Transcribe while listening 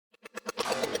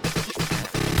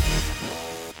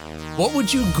What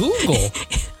would you Google?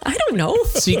 I don't know.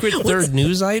 Secret third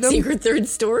news item? Secret third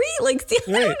story? Like,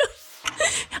 I don't know.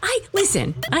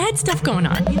 Listen, I had stuff going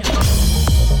on. You know?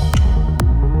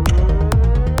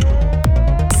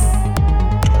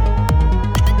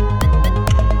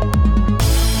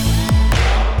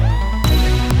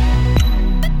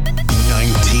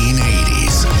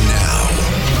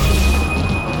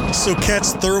 So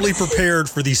Kat's thoroughly prepared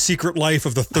for the secret life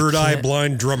of the third eye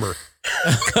blind drummer.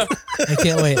 I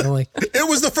can't wait. I'm like, it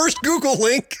was the first Google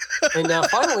link. And now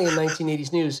finally in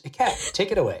 1980s news, Kat,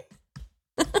 take it away.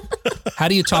 how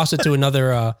do you toss it to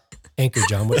another anchor,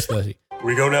 John? What's the...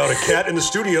 We go now to Kat in the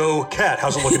studio. Kat,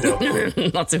 how's it looking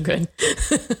down? Not so good.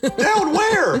 Down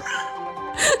where?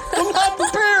 I'm not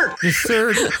prepared. The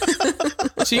third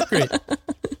secret.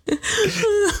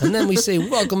 And then we say,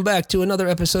 welcome back to another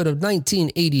episode of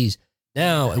 1980s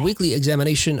Now, a weekly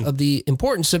examination of the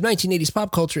importance of 1980s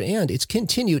pop culture and its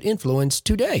continued influence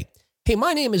today. Hey,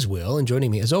 my name is Will, and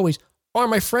joining me as always are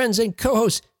my friends and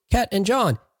co-hosts, Kat and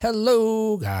John.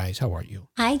 Hello, guys. How are you?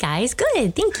 Hi, guys.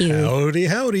 Good. Thank you. Howdy,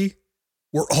 howdy.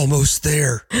 We're almost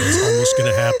there. It's almost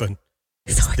going to happen.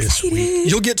 So this excited. week.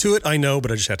 You'll get to it, I know,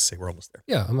 but I just have to say we're almost there.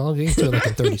 Yeah, I'll get to it like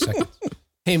in 30 seconds.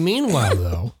 Hey, meanwhile,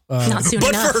 though, Not soon But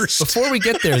enough. first, before we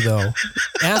get there, though,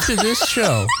 after this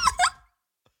show,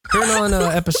 turn on an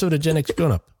episode of Gen X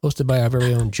Grown Up, hosted by our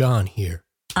very own John here.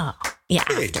 Oh, yeah.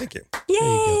 hey, thank you.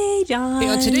 Yay, John. Hey,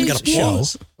 on today's Gotta show,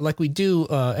 pause. like we do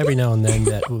every now and then,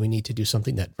 that when we need to do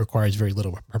something that requires very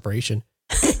little preparation,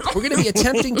 we're going to be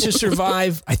attempting to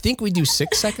survive. I think we do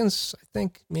 6 seconds. I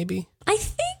think maybe. I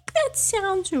think that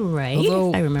sounds right, Although-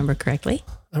 if I remember correctly.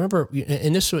 I remember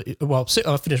in this. Well,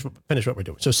 I'll finish what we're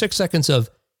doing. So 6 seconds of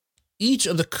each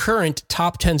of the current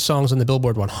top 10 songs on the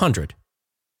Billboard 100,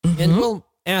 and we'll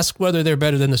ask whether they're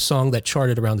better than the song that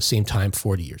charted around the same time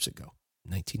 40 years ago,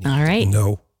 1980. All right.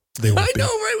 No, they won't I be. know,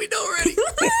 right? We know already.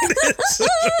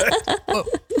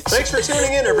 Thanks for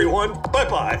tuning in, everyone.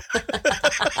 Bye-bye.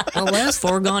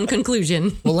 Foregone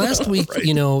conclusion. Well, last week,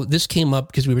 this came up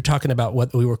because we were talking about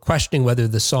what we were questioning whether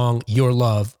the song "Your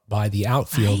Love" by The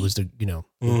Outfield was the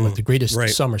what the greatest right.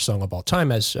 summer song of all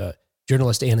time, as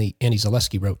journalist Annie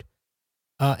Zaleski wrote.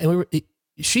 And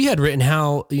she had written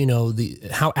how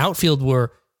how Outfield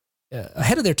were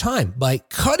ahead of their time by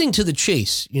cutting to the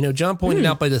chase. John pointed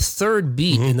out by the third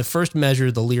beat in the first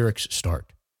measure, the lyrics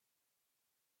start,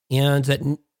 and that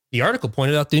the article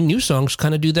pointed out the new songs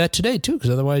kind of do that today too, because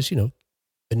otherwise,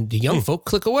 and the young folk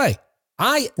click away.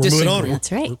 I We're disagree. moving on.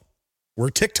 That's right. We're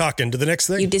TikToking to the next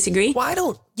You thing. disagree? Well, I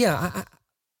don't. Yeah,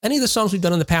 any of the songs we've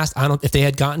done in the past, I don't. If they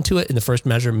had gotten to it in the first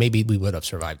measure, maybe we would have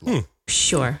survived. Long.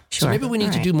 Sure. So maybe we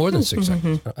need to do more than 6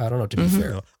 seconds. I don't know. To be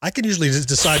fair, No, I can usually just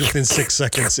decide within 6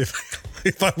 seconds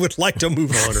if I would like to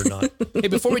move on or not. hey,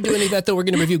 before we do any of that, though, we're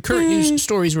going to review current news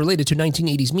stories related to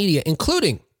 1980s media,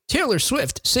 including Taylor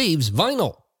Swift saves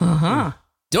vinyl.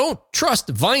 Don't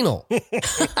trust vinyl.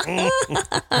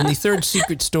 And the third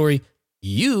secret story: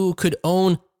 you could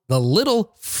own the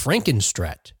Little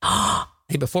Frankenstrat.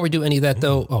 Hey, before we do any of that,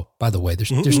 though, oh, by the way, there's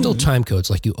still time codes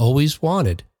like you always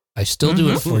wanted. I still do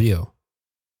it for you.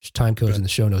 There's time codes in the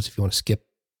show notes if you want to skip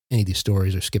any of these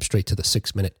stories or skip straight to the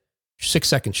 6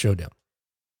 second showdown.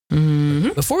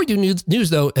 Before we do news,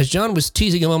 though, as John was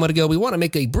teasing a moment ago, we want to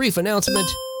make a brief announcement.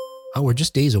 Oh, we're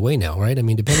just days away now, right? I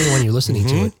mean, depending on when you're listening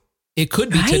to it, it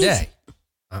could be Right. today.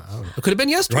 I don't know. It could have been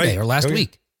yesterday Right. or last Okay.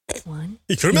 week. 1,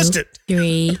 You could have missed it.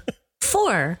 3,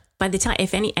 4. By the time,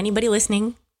 if anybody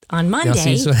listening on Now,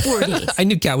 Monday, see, so- 4 days. I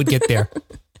knew Kat would get there.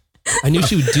 I knew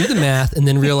she would do the math and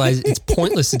then realize it's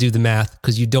pointless to do the math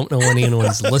because you don't know when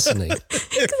anyone's listening.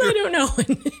 Because I don't know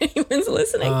when anyone's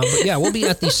listening. But yeah, we'll be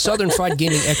at the Southern Fried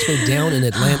Gaming Expo down in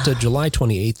Atlanta, July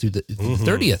 28th through the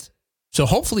 30th. So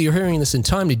hopefully you're hearing this in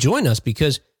time to join us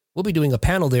because we'll be doing a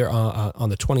panel there on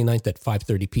the 29th at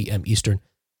 5:30 p.m. Eastern.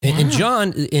 And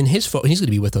John, in his he's going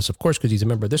to be with us, of course, because he's a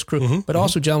member of this crew. But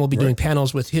also John will be doing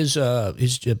panels with his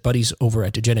buddies over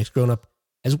at the Gen X Grown Up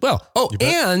as well. Oh,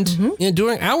 and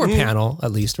during our panel,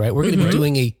 at least, right, we're going to be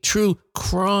doing a true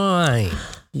crime.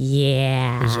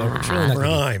 Yeah. It's really not gonna be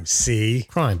Rhyme, see?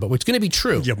 crime, but it's going to be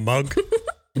true. You mug.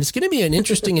 And it's going to be an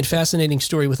interesting and fascinating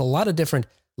story with a lot of different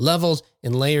levels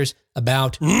and layers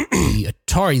about the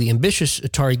ambitious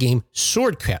Atari game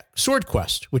Sword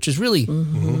Quest, which is really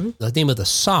the name of the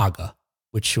saga,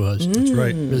 which was That's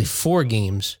right. really 4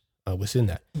 games within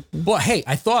that. Well, hey,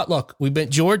 I thought, look,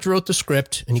 George wrote the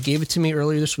script and he gave it to me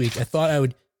earlier this week. I thought I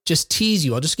would just tease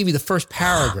you. I'll just give you the first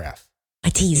paragraph. A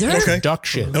teaser? Okay.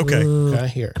 Introduction. Okay. Okay,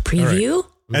 here. A preview?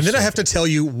 And then I have to tell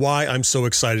you why I'm so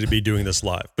excited to be doing this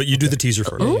live. But you do the teaser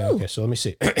first. Yeah, okay, so let me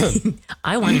see.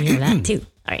 I want to hear that too.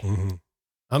 All right.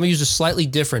 I'm going to use a slightly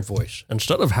different voice.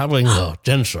 Instead of having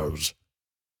dentures,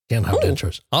 can't have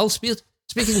dentures. I'll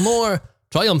speaking more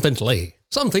triumphantly.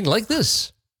 Something like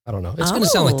this. I don't know. It's going to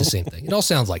sound like the same thing. It all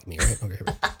sounds like me, right? Okay, here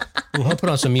we go. I'll put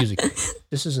on some music.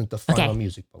 This isn't the final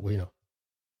music, but we know.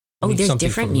 Oh, there's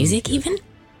different music even?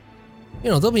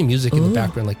 There'll be music in the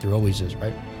background like there always is,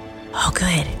 right? Oh,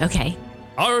 good. Okay.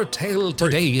 Our tale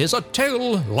today is a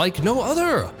tale like no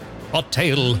other. A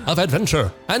tale of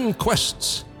adventure and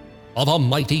quests. Of a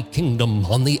mighty kingdom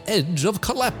on the edge of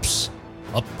collapse.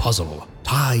 A puzzle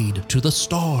tied to the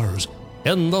stars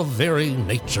in the very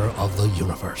nature of the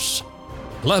universe.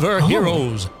 Clever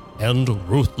heroes and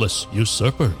ruthless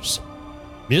usurpers.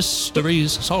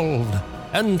 Mysteries solved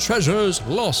and treasures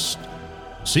lost.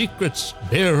 Secrets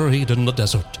buried in the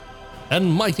desert.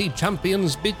 And mighty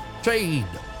champions betrayed.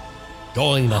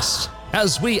 Join us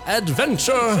as we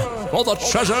adventure for the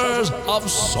treasures of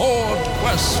Sword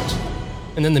Quest.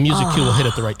 And then the music cue will hit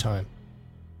at the right time.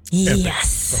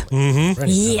 Yes. Mm-hmm.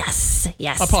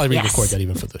 Yes. I'll probably re-record that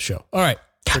even for the show. All right.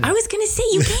 I was going to say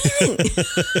you can.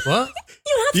 What?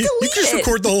 You have to leave You can just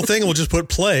record the whole thing and we'll just put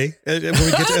play when we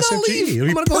get to SMG. It'll be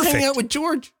I'm going to go perfect. hang out with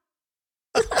George.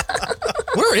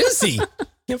 Where is he?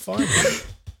 Can't find him.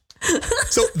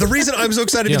 So the reason I'm so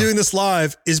excited to be doing this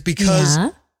live is because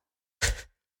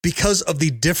of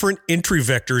the different entry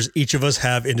vectors each of us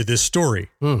have into this story,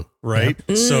 right?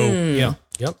 Yep. So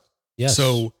Yes.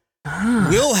 So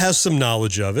Will has some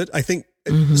knowledge of it. I think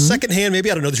secondhand,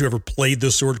 maybe I don't know that you ever played the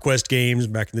Sword Quest games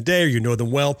back in the day or you know them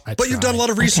well, but you've done a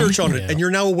lot of research on it and you're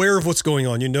now aware of what's going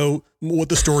on. You know what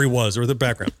the story was or the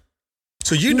background.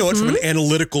 So you know it from an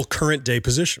analytical current day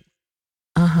position.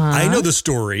 I know the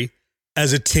story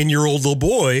as a 10-year-old little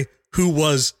boy who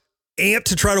was amped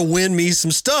to try to win me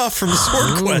some stuff from the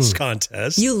Sword Quest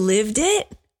contest. You lived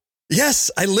it?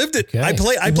 Yes, I lived it. Okay. I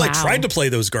tried to play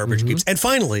those garbage games. And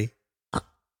finally,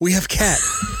 we have Kat,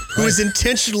 who is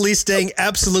intentionally staying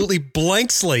absolutely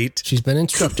blank slate. She's been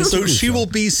instructed. So she will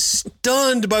be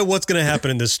stunned by what's going to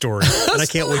happen in this story. And I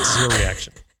can't wait to see her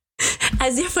reaction.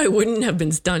 As if I wouldn't have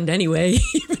been stunned anyway,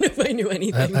 even if I knew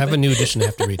anything. I have a new edition I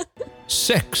have to read.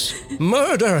 Sex,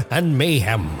 murder, and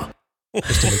mayhem.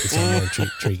 Just to make it sound more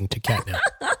intriguing to Kat now.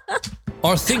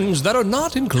 Are things that are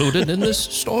not included in this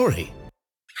story.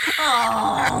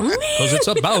 Oh, man. Because it's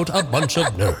about a bunch of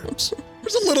nerds.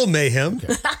 There's a little mayhem.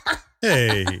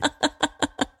 Okay. Hey.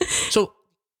 So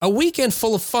a weekend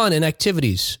full of fun and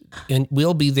activities. And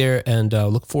we'll be there and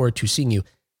look forward to seeing you.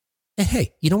 And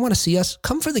hey, you don't want to see us?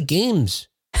 Come for the games.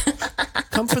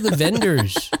 Come for the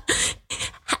vendors.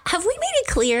 Have we made it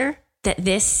clear that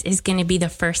this is going to be the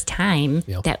first time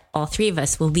that all three of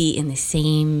us will be in the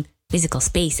same physical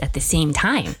space at the same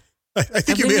time? I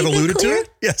think you may have alluded to it.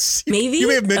 Yes. Maybe? You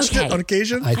may have mentioned it Okay. on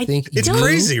occasion. I think It's you,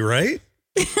 crazy, right?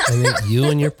 I think you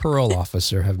and your parole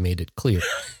officer have made it clear.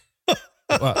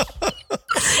 Well,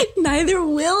 Neither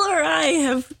Will or I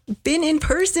have been in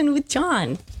person with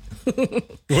John.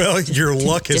 Well, your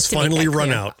luck has Just to make finally that run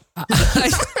clear. out.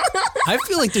 I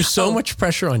feel like there's so much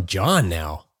pressure on John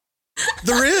now.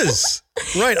 There is.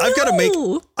 Right.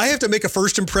 No. I have to make a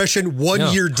first impression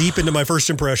 1 year deep into my first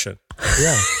impression.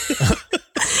 Yeah.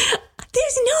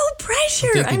 There's no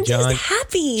pressure. thinking, I'm John, just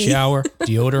happy. Shower,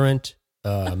 deodorant,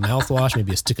 mouthwash,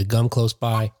 maybe a stick of gum close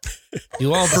by.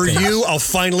 Do all the For things. you, I'll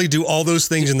finally do all those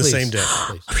things in the Please. same day.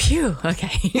 Please. Phew. Okay.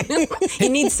 He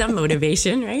needs some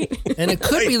motivation, right? And it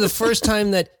could be the first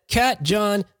time that Kat,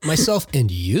 John, myself,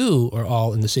 and you are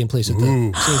all in the same place at the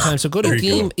same time. So go to There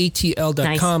you go.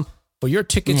 gameatl.com for your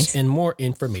tickets and more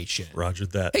information. Roger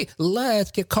that. Hey,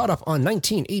 let's get caught up on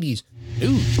 1980s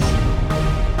news.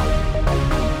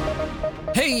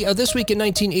 Hey, this week in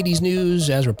 1980s news,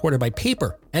 as reported by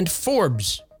Paper and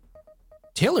Forbes,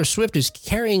 Taylor Swift is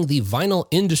carrying the vinyl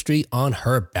industry on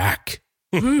her back.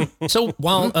 So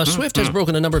while Swift has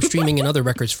broken a number of streaming and other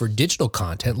records for digital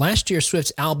content, last year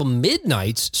Swift's album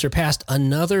Midnights surpassed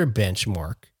another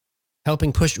benchmark,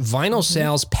 helping push vinyl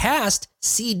sales past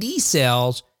CD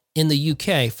sales in the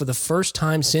UK for the first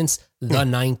time since the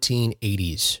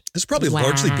 1980s. It's probably Wow.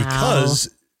 largely because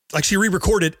she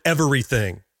re-recorded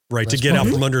everything, right, to get out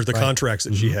from under the contracts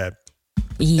that she had.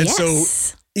 Yes. And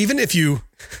so even if you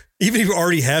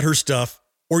already had her stuff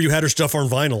or you had her stuff on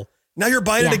vinyl, now you're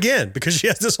buying it again because she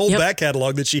has this whole back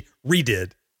catalog that she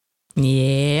redid.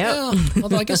 Yeah. Well,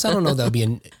 although I guess I don't know that would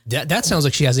be that sounds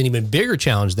like she has an even bigger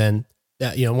challenge than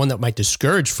that, one that might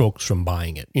discourage folks from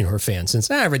buying it, her fans,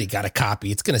 since I already got a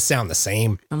copy. It's going to sound the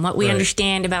same. From what we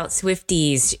understand about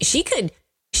Swifties, she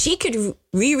could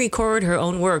re-record her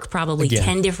own work probably Again.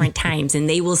 10 different times and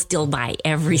they will still buy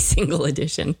every single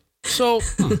edition. So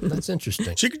that's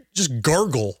interesting. She could just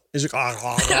gargle. Is like,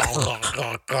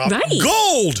 Right.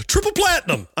 Gold, triple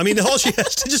platinum. I mean, all she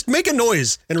has to just make a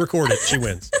noise and record it. She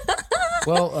wins.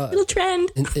 Well, little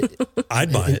trend.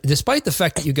 I'd buy it. Despite the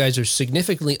fact that you guys are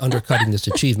significantly undercutting this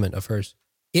achievement of hers,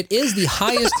 it is the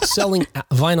highest selling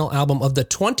vinyl album of the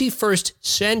 21st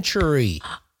century.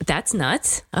 That's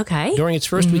nuts. Okay. During its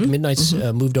first week, Midnight's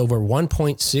moved over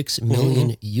 1.6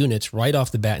 million units right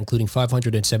off the bat, including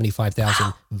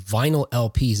 575,000 vinyl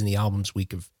LPs in the album's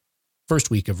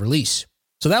first week of release.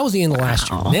 So that was the end of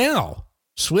last year. Now,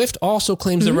 Swift also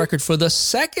claims the record for the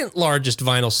second largest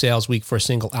vinyl sales week for a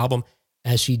single album,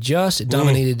 as she just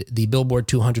dominated the Billboard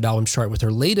 200 albums chart with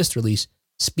her latest release,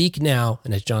 Speak Now.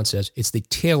 And as John says, it's the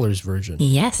Taylor's version.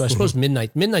 Yes. So I suppose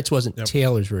Midnight's wasn't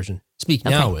Taylor's version. Speak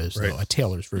Now is though, a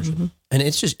Taylor's version. And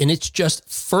it's just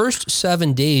first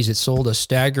 7 days, it sold a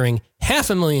staggering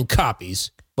 500,000 copies,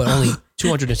 but only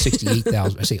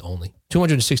 268,000. I say only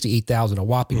 268,000, a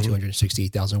whopping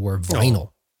 268,000 were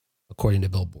vinyl, according to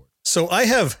Billboard. So I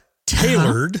have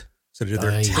tailored. So did there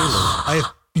tailored? I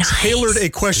have tailored a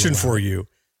question for you.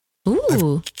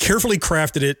 Ooh. I've carefully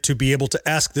crafted it to be able to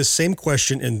ask this same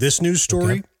question in this news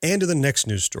story and in the next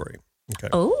news story. Okay.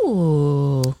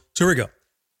 Oh. So here we go.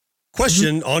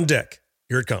 Question on deck.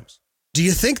 Here it comes. Do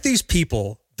you think these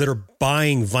people that are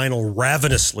buying vinyl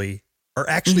ravenously are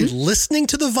actually listening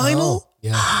to the vinyl?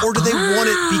 Or do they want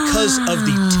it because of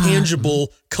the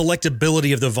tangible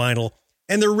collectability of the vinyl?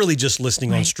 And they're really just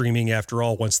listening on streaming after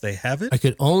all once they have it? I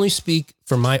could only speak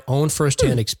from my own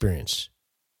firsthand experience.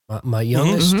 My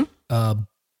youngest,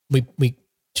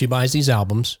 she buys these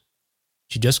albums.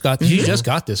 She just got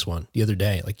this one the other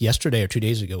day, like yesterday or 2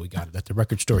 days ago. We got it at the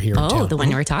record store here in town. Oh, the one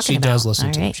you were talking about. She does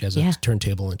listen to them. She has a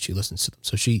turntable and she listens to them.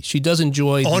 So she does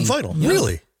enjoy on vinyl.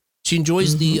 Really? She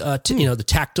enjoys the the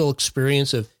tactile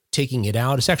experience of taking it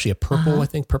out. It's actually a purple, I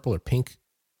think, purple or pink.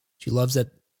 She loves that.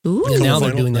 Ooh. And now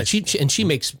they're doing that. She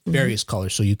makes various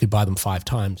colors, so you could buy them 5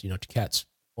 times. To Kat's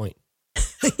point.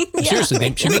 Seriously,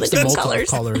 she makes the multiple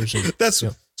colors. And, that's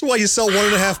why you sell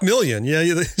 1.5 million.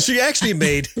 Yeah, she actually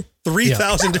made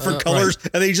 3,000 different colors,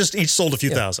 and they just each sold a few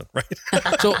thousand, right?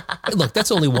 So look,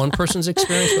 that's only one person's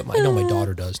experience, but I know my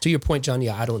daughter does. To your point, John,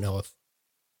 I don't know if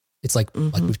it's like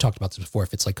we've talked about this before.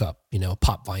 If it's like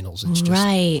pop vinyls, it's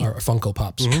just or Funko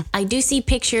Pops. I do see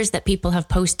pictures that people have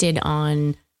posted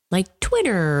on like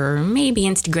Twitter or maybe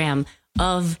Instagram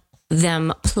of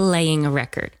them playing a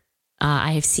record.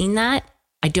 I have seen that.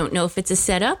 I don't know if it's a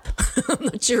setup. I'm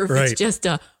not sure if it's just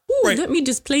let me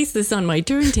just place this on my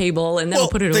turntable and then I'll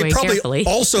put it away carefully. They probably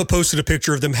also posted a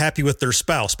picture of them happy with their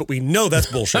spouse, but we know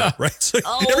that's bullshit, right? So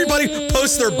everybody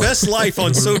posts their best life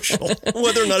on social,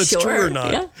 whether or not it's true or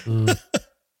not.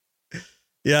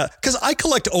 Yeah, because I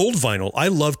collect old vinyl. I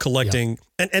love collecting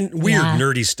and weird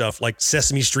nerdy stuff like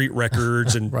Sesame Street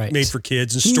records and Made for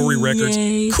Kids and Story records.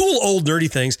 Cool old nerdy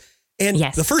things. And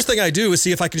the first thing I do is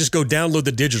see if I can just go download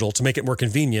the digital to make it more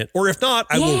convenient. Or if not,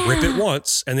 I will rip it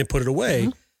once and then put it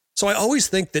away. So I always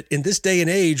think that in this day and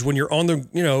age, when you're on the,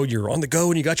 you're on the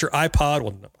go and you got your iPod,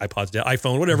 well, iPod's dead,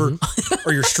 iPhone, whatever,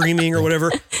 or you're streaming or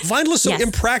whatever, vinyl is so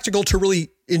impractical to really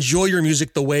enjoy your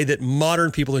music the way that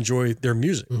modern people enjoy their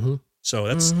music.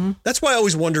 So that's why I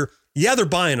always wonder, they're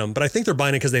buying them, but I think they're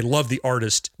buying it because they love the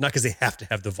artist, not because they have to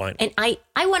have the vinyl. And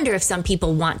I wonder if some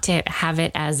people want to have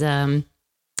it as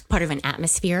part of an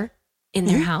atmosphere in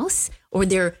their house, or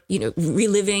they're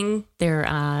reliving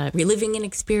an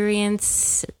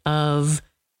experience of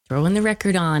throwing the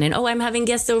record on and I'm having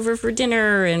guests over for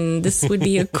dinner and this would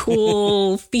be a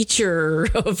cool feature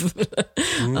of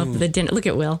the dinner. Look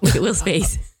at Will's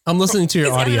face. I'm listening to your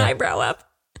He's audio. got an eyebrow up.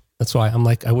 That's why I'm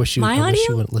like, I wish you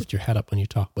wouldn't lift your head up when you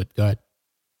talk, but go ahead.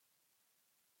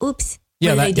 Oops.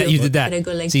 Yeah, you did that.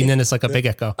 Go like See, and then it's like a big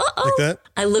echo. Like that?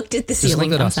 I looked at the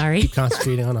ceiling. I'm sorry. Keep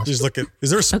concentrating on us. Just look at, is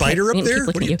there a spider up there?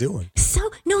 What are you doing?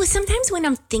 No, sometimes when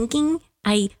I'm thinking,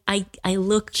 I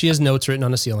look. She has notes written on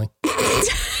the ceiling.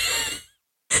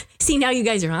 See, now you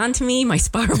guys are on to me. My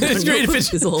spiral it's great if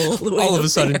it's is all the way all of a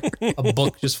sudden there. a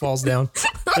book just falls down.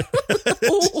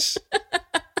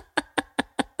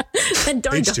 That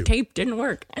darn duct tape didn't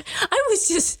work. I was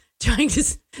just trying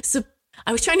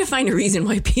to find a reason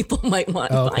why people might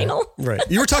want vinyl. Right.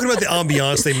 You were talking about the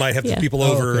ambiance. They might have people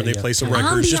over and they play some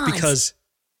records just because.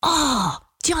 Oh,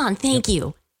 John, thank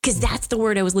you. Because that's the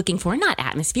word I was looking for. Not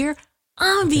atmosphere,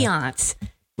 ambiance.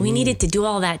 Okay. We needed to do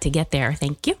all that to get there.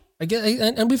 Thank you. I guess,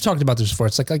 and we've talked about this before.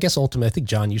 It's like, I guess ultimately, I think,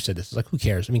 John, you said this. It's like, who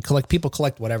cares? I mean, people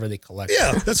collect whatever they collect.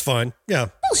 Yeah, that's fine. Yeah.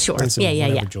 Well, sure.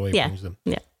 Joy brings them.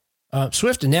 Yeah.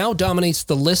 Swift now dominates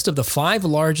the list of the 5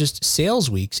 largest sales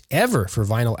weeks ever for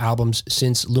vinyl albums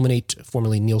since Luminate,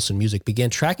 formerly Nielsen Music, began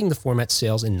tracking the format's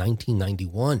sales in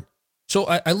 1991. So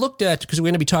I looked at, because we're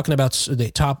going to be talking about the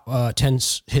top 10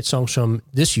 hit songs from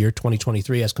this year,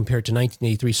 2023, as compared to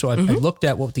 1983. So I looked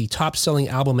at what the top selling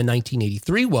album in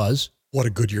 1983 was. What a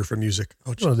good year for music.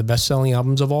 Oh, one of the best selling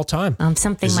albums of all time.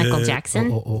 Something Is Michael it-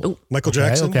 Jackson. Michael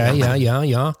Jackson? Okay,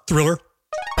 yeah. Thriller?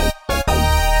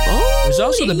 It was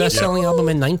also the best selling album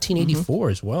in 1984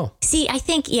 as well. See, I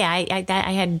think, I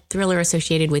had Thriller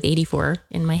associated with 84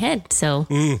 in my head. So,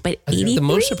 but I 83. think the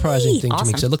most surprising thing to me, Awesome.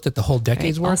 because I looked at the whole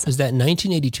decade's Right, worth, awesome. is that in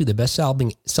 1982, the best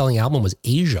selling album was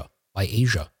Asia by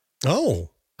Asia. Oh.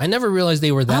 I never realized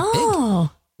they were that big. Oh,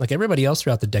 Like everybody else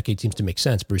throughout the decade seems to make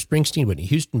sense. Bruce Springsteen, Whitney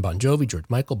Houston, Bon Jovi, George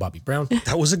Michael, Bobby Brown.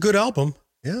 That was a good album.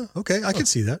 Yeah, okay. I can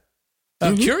see that.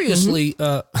 Curiously,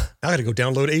 I got to go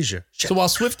download Asia. Shit. so while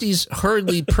Swifties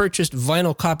hurriedly purchased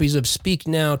vinyl copies of Speak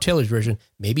Now, Taylor's version,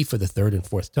 maybe for the 3rd and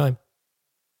 4th time,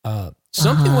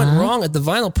 something went wrong at the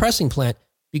vinyl pressing plant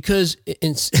because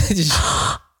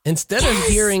instead of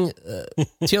hearing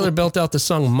Taylor belt out the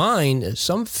song Mine,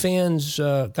 some fans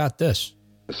got this.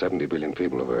 The 70 billion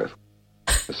people of Earth.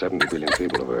 The 70 billion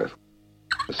people of Earth.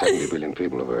 The 70 billion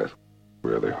people of Earth.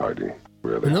 Really hardy.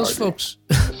 Really And those hardy. folks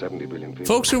The 70 billion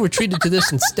people. who were treated to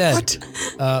this instead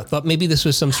thought maybe this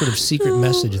was some sort of secret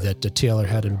message that Taylor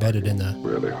had embedded in the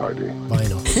Really hardy.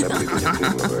 vinyl. 70 billion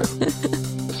people of Earth.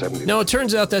 The 70 No, it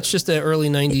turns out that's just the early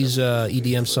 90s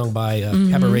EDM song by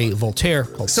Cabaret Voltaire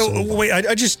called So Soul. wait,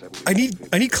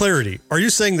 I need clarity. Are you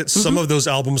saying that some of those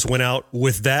albums went out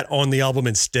with that on the album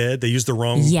instead? They used the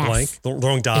wrong Yes. blank, the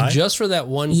wrong die And just for that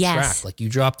one Yes. track, like you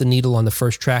dropped the needle on the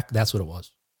first track, that's what it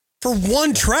was. for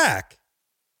one track.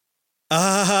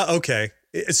 Okay.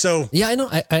 So Yeah, I know.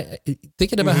 I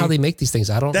thinking about how they make these things,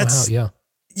 I don't That's- know how. Yeah.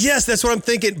 yes, that's what I'm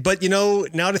thinking. But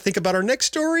now to think about our next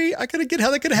story, I gotta get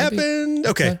how that could happen.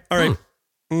 Okay. All right.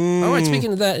 All right.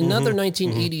 Speaking of that, another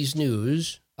 1980s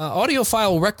news.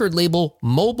 Audiophile record label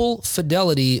Mobile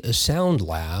Fidelity Sound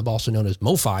Lab, also known as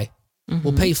MoFi,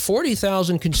 will pay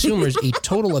 40,000 consumers a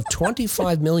total of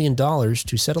 $25 million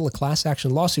to settle a class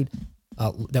action lawsuit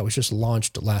that was just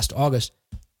launched last August.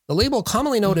 The label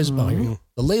commonly known as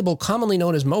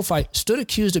MoFi stood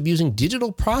accused of using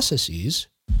digital processes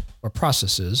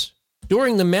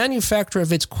during the manufacture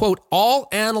of its quote all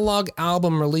analog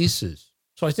album releases.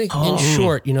 So I think in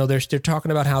short, they're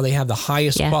talking about how they have the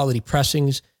highest quality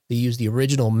pressings. They use the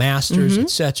original masters,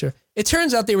 etc. It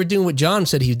turns out they were doing what John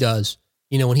said he does.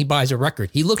 When he buys a record,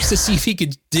 he looks to see if he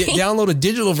could download a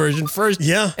digital version first.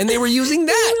 Yeah. And they were using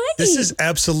that. This is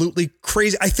absolutely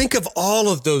crazy. I think of all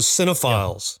of those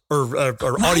cinephiles or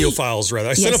audiophiles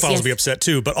rather. Cinephiles will yes. be upset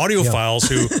too, but audiophiles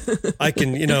who I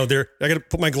can, I got to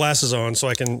put my glasses on so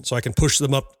I can push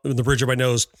them up in the bridge of my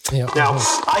nose. Yeah. Now,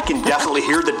 I can definitely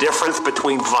hear the difference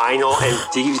between vinyl and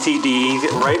DVD,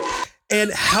 right?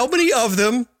 And how many of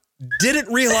them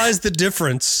didn't realize the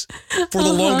difference for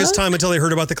the longest time until they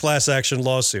heard about the class action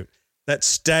lawsuit? That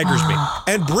staggers me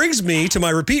and brings me to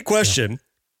my repeat question.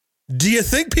 Do you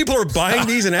think people are buying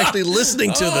these and actually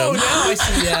listening to them? now I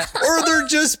see that. Or they're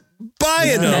just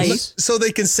buying them Nice. so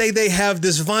they can say they have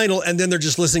this vinyl and then they're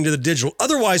just listening to the digital.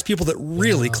 Otherwise, people that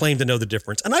really claim to know the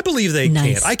difference, and I believe they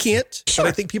Nice. can. I can't, but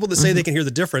I think people that say they can hear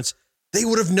the difference, they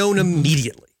would have known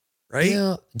immediately, right?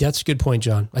 Yeah, that's a good point,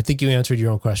 John. I think you answered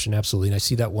your own question. Absolutely. And I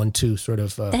see that one too, sort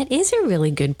of. that is a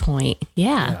really good point.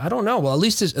 Yeah. I don't know. Well, at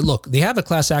least look, they have a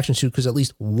class action suit because at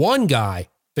least one guy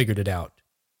figured it out.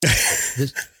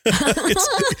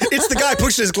 It's the guy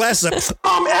pushing his glasses up.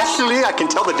 Actually, I can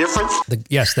tell the difference.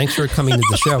 Yes, thanks for coming to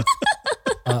the show.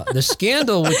 The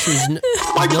scandal, which was known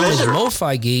as pleasure.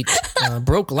 MoFi Gate,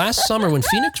 broke last summer when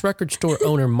Phoenix record store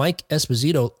owner Mike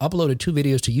Esposito uploaded 2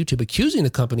 videos to YouTube accusing the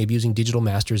company of using digital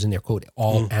masters in their quote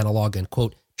all analog and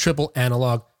quote triple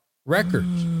analog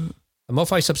records.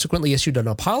 MoFi subsequently issued an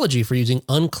apology for using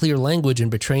unclear language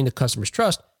and betraying the customer's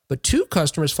trust. But 2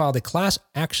 customers filed a class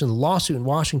action lawsuit in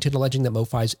Washington alleging that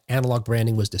MoFi's analog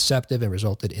branding was deceptive and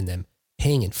resulted in them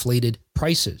paying inflated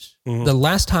prices. The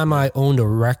last time I owned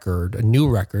a new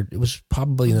record, it was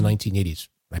probably in the 1980s.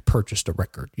 I purchased a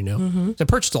record, I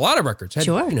purchased a lot of records. I had,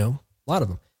 Sure. a lot of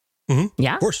them.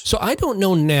 Yeah. Of course. So I don't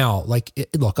know now.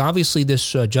 Look, obviously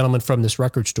this gentleman from this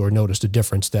record store noticed a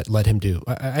difference that led him to.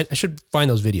 I should find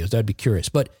those videos. That'd be curious.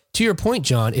 But to your point,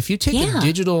 John, if you take a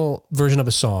digital version of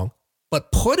a song,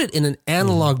 but put it in an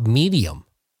analog medium,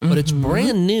 but it's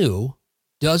brand new,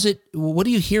 what are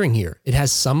you hearing here? It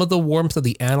has some of the warmth of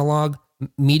the analog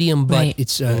medium, but Right.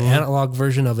 it's an analog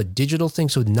version of a digital thing,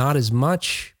 so not as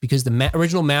much because the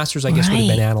original masters, I guess, would have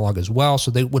been Right. analog as well,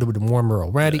 so they would have been warmer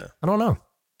already. I don't know.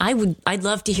 I'd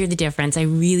love to hear the difference. I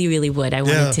really, really would. I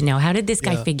wanted to know, how did this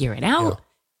guy figure it out?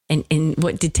 Yeah. And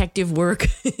what detective work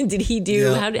did he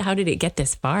do? Yeah. How did it get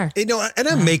this far? And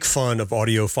I make fun of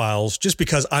audiophiles just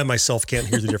because I myself can't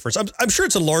hear the difference. I'm sure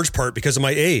it's a large part because of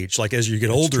my age. Like as you get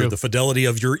older, the fidelity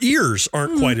of your ears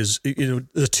aren't quite as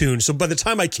attuned. So by the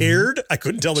time I cared, I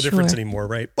couldn't tell the difference anymore,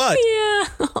 right? But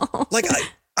like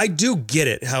I do get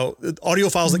it, how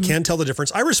audiophiles that can tell the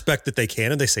difference. I respect that they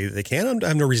can, and they say that they can. I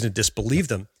have no reason to disbelieve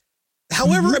them.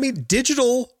 However, I mean,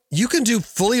 digital, you can do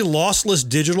fully lossless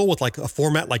digital with like a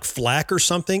format like FLAC or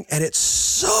something, and it's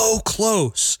so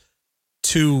close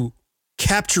to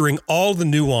capturing all the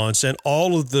nuance and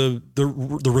all of the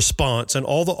response and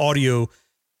all the audio.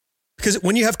 Because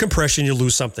when you have compression, you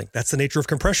lose something. That's the nature of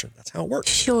compression. That's how it works.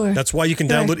 Sure. That's why you can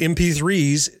download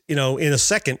MP3s, in a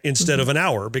second instead of an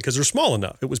hour, because they're small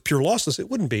enough. If it was pure lossless, it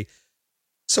wouldn't be.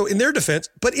 So in their defense,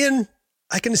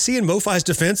 I can see in MoFi's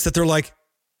defense that they're like,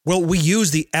 well, we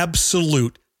use the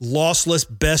absolute lossless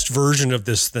best version of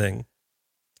this thing.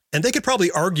 And they could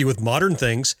probably argue with modern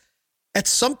things. At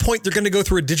some point, they're going to go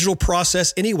through a digital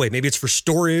process anyway. Maybe it's for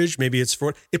storage. Maybe it's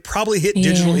for, it probably hit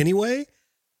digital anyway.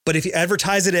 But if you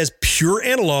advertise it as pure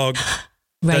analog,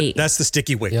 right, that's the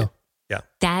sticky wicket. Yeah.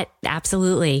 That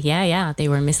absolutely. Yeah. They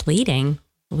were misleading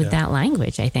with that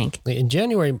language, I think. In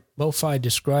January,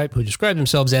 MoFi who described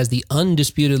themselves as the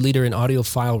undisputed leader in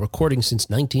audiophile recording since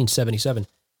 1977,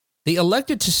 they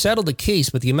elected to settle the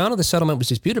case, but the amount of the settlement was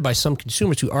disputed by some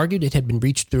consumers who argued it had been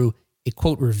reached through a,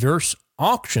 quote, reverse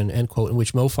auction, end quote, in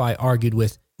which MoFi argued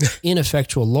with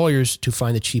ineffectual lawyers to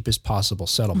find the cheapest possible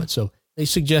settlement. So they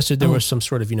suggested there was some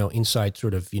sort of, inside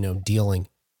sort of, dealing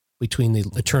between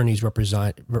the attorneys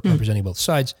representing both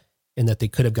sides, and that they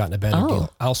could have gotten a better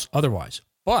deal otherwise.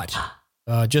 But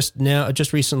just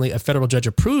recently, a federal judge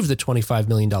approved the $25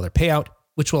 million payout,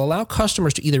 which will allow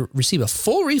customers to either receive a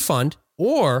full refund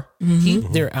or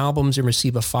keep their albums and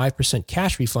receive a 5%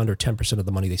 cash refund or 10% of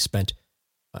the money they spent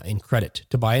in credit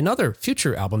to buy another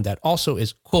future album that also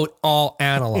is, quote, all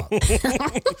analog.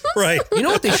 Right. You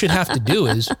know what they should have to do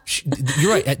is,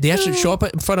 you're right, they have to show up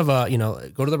in front of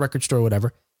go to the record store or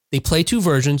whatever. They play two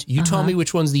versions. You tell me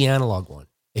which one's the analog one.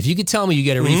 If you could tell me, you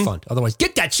get a refund. Otherwise,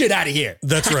 get that shit out of here.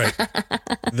 That's right.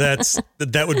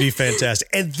 That would be fantastic.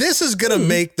 And this is going to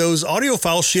make those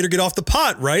audiophile shit get off the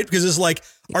pot, right? Because it's like,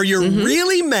 are you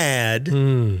really mad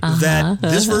that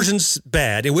this version's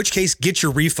bad? In which case, get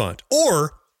your refund.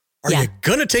 Or are you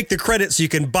going to take the credit so you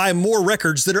can buy more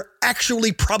records that are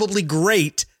actually probably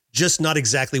great, just not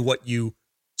exactly what you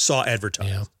saw advertised?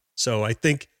 Yeah. So I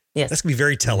think that's going to be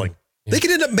very telling. Yeah. They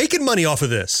could end up making money off of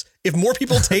this. If more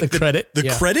people take the credit, they're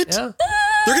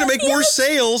going to make more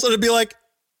sales, and it'd be like,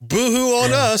 boo-hoo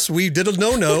on us. We did a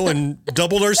no-no and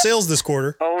doubled our sales this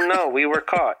quarter. Oh, no, we were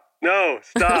caught. No,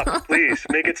 stop. Please,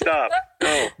 make it stop.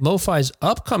 No. MoFi's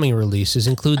upcoming releases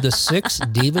include the 6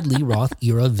 David Lee Roth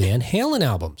era Van Halen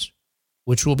albums,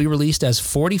 which will be released as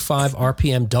 45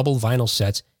 RPM double vinyl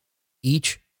sets,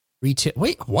 each retail.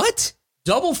 Wait, what?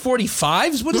 Double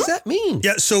 45s? What does that mean?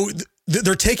 Yeah, so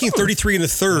they're taking 33 and a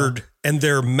third, and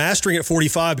they're mastering at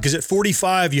 45, because at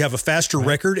 45 you have a faster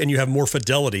record and you have more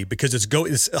fidelity because it's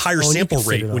a higher sample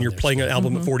rate when you're playing an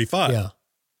album at 45. Yeah.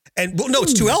 And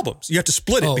it's 2 albums. You have to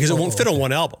split it because it won't fit on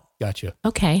one album. Gotcha.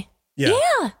 Okay. Yeah.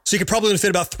 So you could probably only fit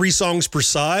about 3 songs per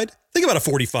side. Think about a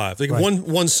 45. Like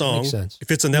one song. Makes sense.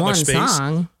 If it's in that much space,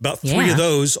 about 3 of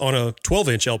those on a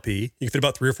 12-inch LP, you can fit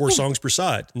about 3 or 4 songs per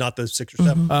side, not the 6 or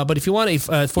 7. But if you want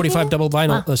a 45 double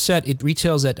vinyl set, it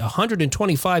retails at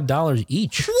 $125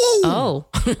 each. Whoa. Oh.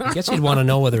 I guess you'd want to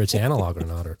know whether it's analog or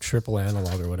not, or triple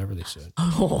analog or whatever they said.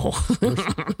 Oh.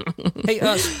 Hey,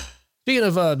 speaking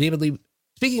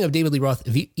of David Lee Roth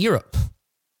era.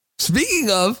 Speaking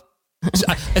of,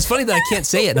 it's funny that I can't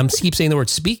say it, and I keep saying the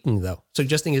word speaking, though,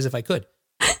 suggesting as if I could.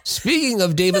 Speaking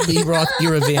of David Lee Roth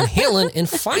era Van Halen, and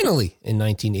finally in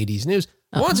 1980s news,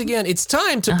 once again, it's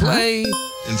time to play.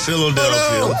 In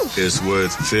Philadelphia, it's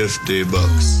worth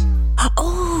 $50.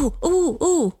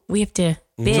 Oh, we have to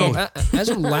bid. So, as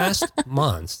of last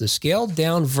month, the scaled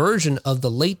down version of the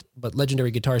late but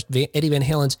legendary guitarist Eddie Van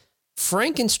Halen's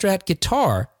Frankenstrat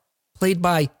guitar, played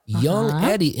by young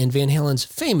Eddie in Van Halen's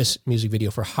famous music video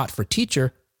for Hot for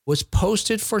Teacher, was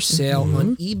posted for sale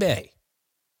on eBay.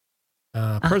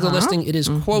 Per the listing, it is,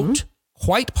 quote,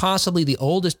 quite possibly the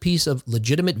oldest piece of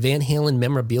legitimate Van Halen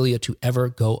memorabilia to ever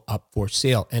go up for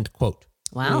sale, end quote.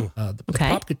 Wow. The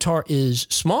pop guitar is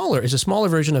a smaller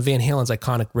version of Van Halen's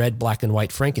iconic red, black, and white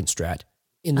Frankenstrat.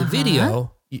 In the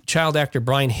video, child actor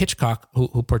Brian Hitchcock,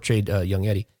 who portrayed young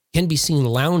Eddie, can be seen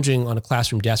lounging on a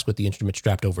classroom desk with the instrument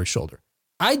strapped over his shoulder.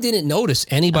 I didn't notice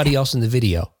anybody else in the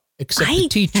video except the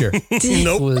teacher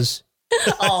was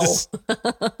Oh,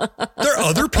 There are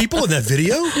other people in that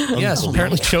video? Yes,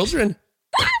 apparently children.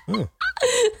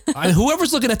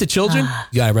 Whoever's looking at the children,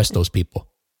 you gotta arrest those people.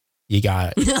 You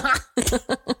got it.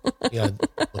 You gotta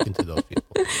look into those people.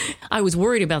 I was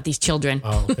worried about these children.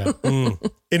 Oh, okay.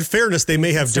 In fairness, they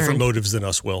may have different motives than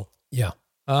us, Will. Yeah.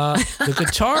 The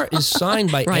guitar is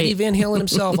signed by Eddie Van Halen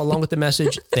himself, along with the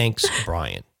message, "Thanks,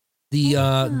 Brian." The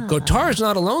guitar is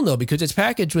not alone, though, because it's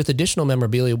packaged with additional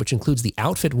memorabilia, which includes the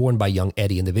outfit worn by young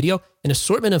Eddie in the video, an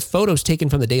assortment of photos taken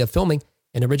from the day of filming,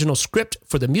 an original script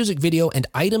for the music video, and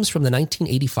items from the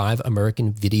 1985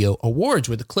 American Video Awards,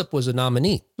 where the clip was a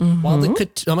nominee. While I'm going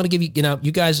to give you,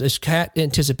 you guys, as Kat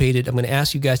anticipated, I'm going to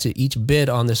ask you guys to each bid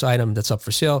on this item that's up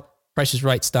for sale. Price is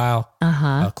Right style,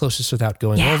 closest without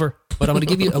going over. But I'm going to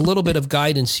give you a little bit of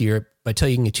guidance here by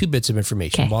telling you 2 bits of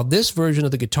information. Okay. While this version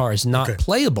of the guitar is not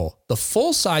playable, the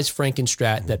full-size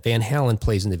Frankenstrat that Van Halen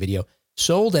plays in the video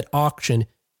sold at auction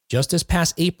just this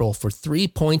past April for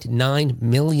 $3.9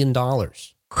 million.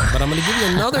 But I'm going to give you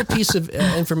another piece of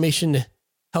information to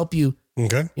help you,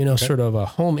 sort of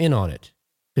home in on it.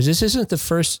 Because this isn't the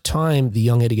first time the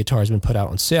Young Eddie guitar has been put out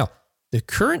on sale. The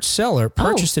current seller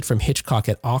purchased it from Hitchcock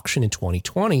at auction in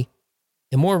 2020.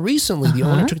 And more recently, the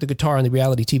owner took the guitar on the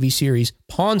reality TV series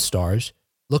Pawn Stars,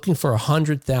 looking for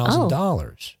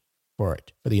 $100,000 for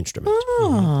the instrument.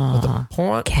 But the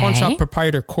pawn shop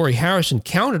proprietor Corey Harrison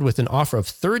countered with an offer of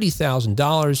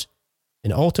 $30,000,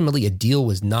 and ultimately a deal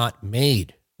was not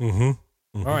made. All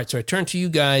right, so I turn to you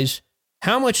guys.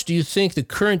 How much do you think the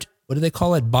current, what do they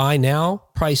call it, buy now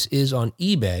price is on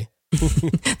eBay?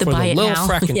 The buy it now.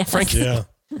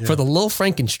 For the Lil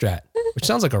Frankenstrat, which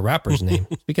sounds like a rapper's name.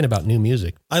 Speaking about new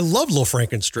music. I love Lil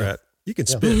Frankenstrat. You can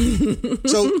spit.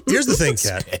 So here's the thing,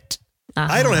 Kat.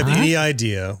 I don't have any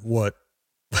idea what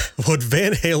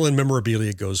Van Halen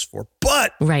memorabilia goes for,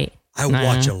 but I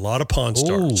watch a lot of Pawn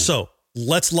Stars. Ooh. So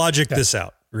let's logic this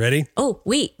out. Ready? Oh,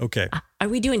 wait. Okay. Are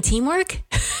we doing teamwork?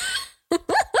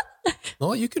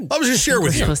 Well, you can. I was just share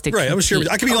with you. Right. I was sharing with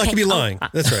you. I could be lying.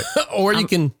 That's right. Or you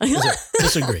can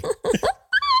disagree.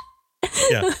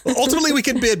 Yeah. Well, ultimately, we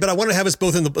can bid, but I want to have us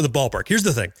both in the ballpark. Here's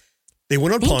the thing. They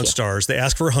went on Pawn Stars. They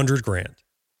asked for $100,000.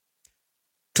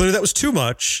 Clearly, that was too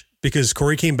much because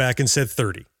Corey came back and said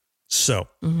 30. So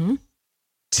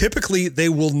typically, they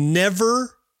will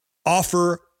never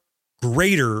offer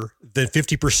greater than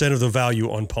 50% of the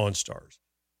value on Pawn Stars.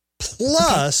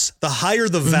 Plus, the higher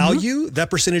the value, that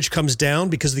percentage comes down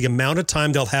because of the amount of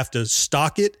time they'll have to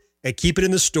stock it and keep it in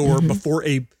the store before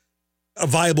a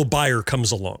viable buyer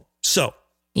comes along. So,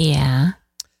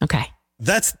 okay.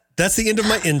 That's the end of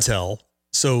my intel.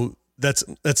 So that's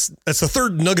the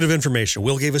third nugget of information.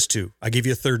 Will gave us 2. I gave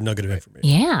you a third nugget of information.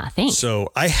 Yeah, thanks.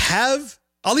 So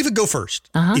I'll even go first.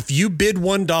 If you bid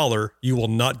 $1, you will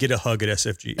not get a hug at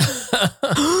SFG.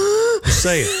 Just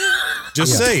say it.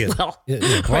 Just say it. Well,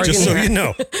 just so you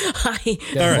know.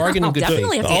 Bargain in good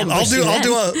faith.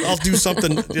 I'll do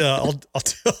something. I'll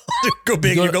go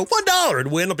big. You go $1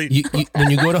 and win. When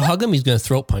you go to hug him, he's going to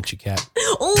throat punch you, Kat.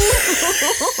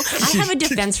 I have a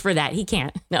defense for that. He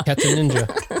can't. No. Cat's a ninja.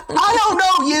 I don't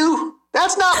know you.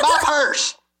 That's not my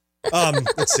purse.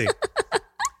 Let's see.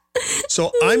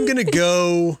 So I'm going to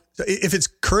go, if it's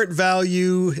current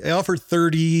value, I offered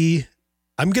 30.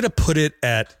 I'm going to put it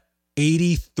at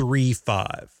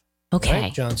 83.5. Okay.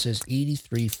 Right? John says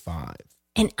 83.5.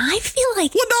 And I feel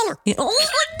like $1. Oh, no,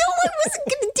 I wasn't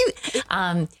going to do it.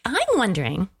 I'm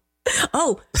wondering.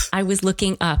 Oh, I was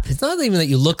looking up. It's not even that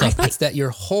you look up, it's that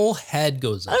your whole head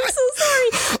goes up. I'm so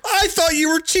sorry. I thought you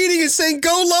were cheating and saying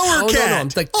go lower, Kat. No.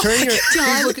 It's like turn your John,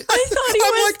 I thought he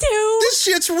was too. This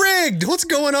shit's rigged. What's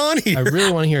going on here? I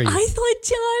really want to hear you. I thought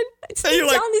John said you're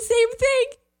like, on the same thing.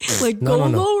 Like no.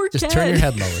 lower, Just Kat. turn your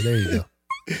head lower. There you go.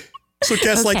 So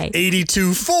Kat's like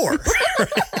 82.4.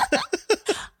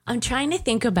 I'm trying to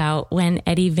think about when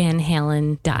Eddie Van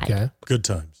Halen died. Okay. Good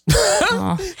times.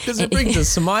 Because it brings a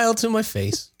smile to my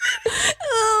face.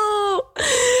 Oh,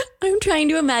 I'm trying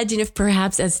to imagine if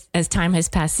perhaps as time has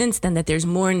passed since then that there's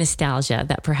more nostalgia,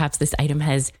 that perhaps this item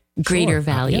has greater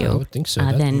value Yeah, I would think so.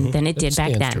 than it did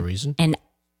back stands to then. reason. And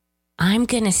I'm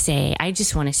going to say, I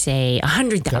just want to say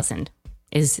 100,000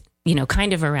 is,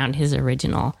 kind of around his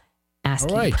original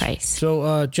asking price.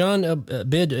 So John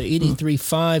bid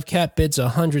 83.5. Kat bids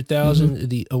 100,000.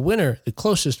 The winner, the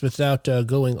closest without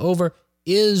going over,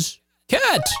 is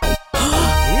Kat.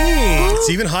 It's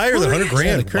even higher than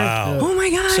 $100,000. The current, Wow. Oh my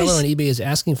gosh. Seller on eBay is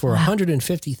asking for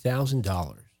 $150,000.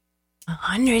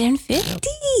 150?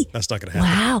 That's not going to happen.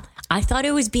 Wow. I thought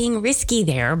it was being risky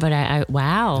there, but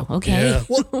wow. Okay. Yeah.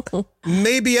 Well,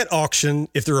 maybe at auction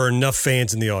if there are enough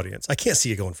fans in the audience. I can't see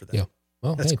you going for that. Yeah.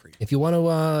 Well, That's hey, great. if you want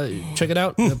to check it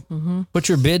out, put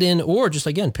your bid in, or just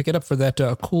again pick it up for that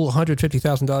cool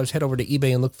 $150,000. Head over to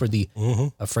eBay and look for the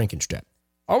Frankenstead.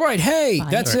 All right, hey,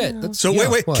 that's it. So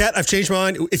wait, Kat, I've changed my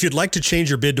mind. If you'd like to change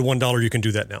your bid to $1, you can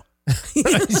do that now.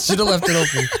 Should have left it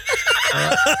open.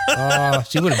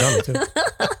 She would have done it too.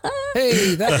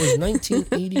 Hey, that was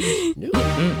 1980 news.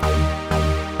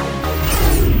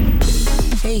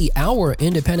 Hey, our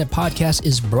independent podcast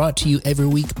is brought to you every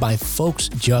week by folks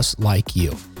just like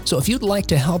you. So if you'd like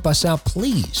to help us out,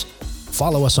 please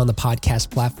follow us on the podcast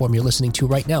platform you're listening to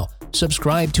right now.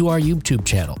 Subscribe to our YouTube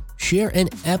channel. Share an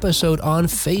episode on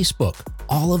Facebook.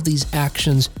 All of these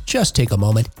actions just take a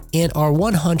moment and are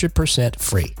 100%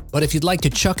 free. But if you'd like to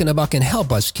chuck in a buck and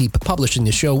help us keep publishing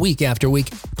the show week after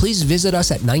week, please visit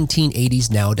us at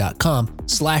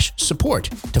 1980snow.com/support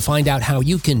to find out how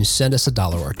you can send us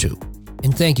 $1 or $2.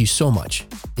 And thank you so much.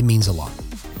 It means a lot.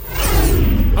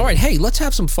 All right, hey, let's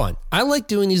have some fun. I like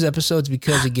doing these episodes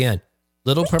because, again,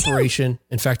 little preparation.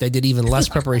 In fact, I did even less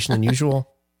preparation than usual.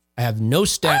 I have no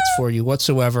stats for you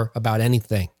whatsoever about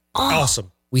anything.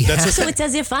 Awesome. So it's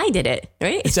as if I did it,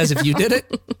 right? It's as if you did it?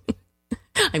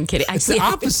 I'm kidding. It's the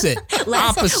opposite.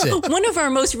 Opposite. One of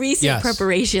our most recent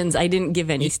preparations, I didn't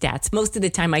give any stats. Most of the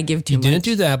time I give too much. You didn't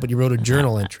do that, but you wrote a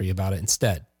journal entry about it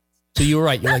instead. So you were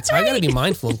right. You're like, I got to be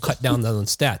mindful and cut down on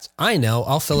stats. I know.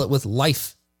 I'll fill it with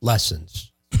life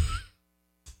lessons.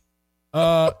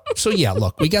 So yeah,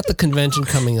 look, we got the convention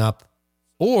coming up,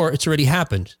 or it's already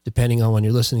happened, depending on when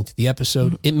you're listening to the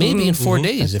episode. It may be in 4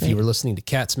 days if you were listening to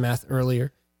Cat's Math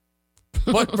earlier.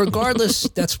 But regardless,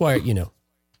 that's why,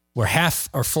 we're half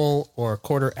or full or a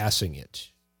quarter assing it.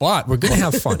 But we're going to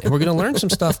have fun, and we're going to learn some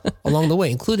stuff along the way,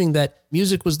 including that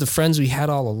music was the friends we had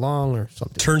all along or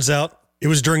something. Turns out it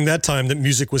was during that time that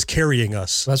music was carrying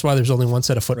us. That's why there's only one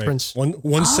set of footprints. Right.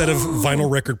 One set of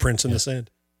vinyl record prints in the sand.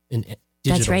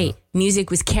 That's right. Music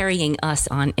was carrying us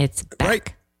on its back.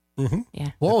 Right. Mm-hmm.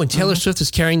 Yeah. Whoa, and Taylor Swift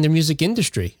is carrying the music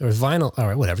industry or vinyl. All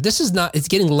right, whatever. This is not, it's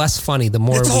getting less funny the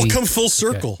more it's all come full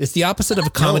circle. Okay. It's the opposite of a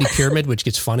comedy pyramid, which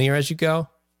gets funnier as you go.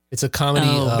 It's a comedy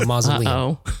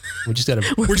mausoleum. We're just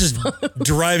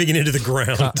driving it into the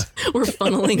ground. We're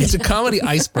funneling. It's a comedy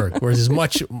iceberg, where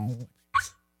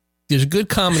there's good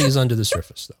comedy is under the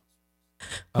surface, though.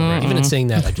 Right. Even in saying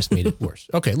that, I just made it worse.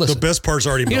 Okay, listen. The best part's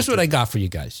already Here's what I got for you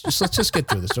guys. Let's just get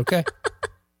through this, okay?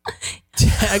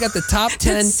 I got the top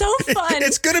 10. It's so fun.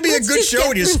 It's going to be a good show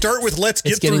when you start with let's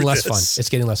get through this. It's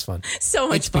getting less fun. So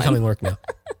much It's fun. becoming work now.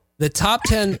 The top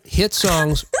 10 hit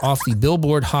songs off the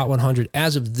Billboard Hot 100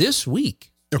 as of this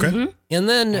week. Okay. Mm-hmm. And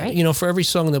then, for every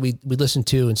song that we listen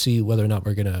to and see whether or not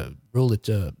we're going to rule it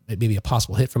maybe a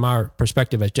possible hit from our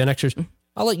perspective as Gen Xers,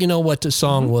 I'll let you know what the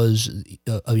song was,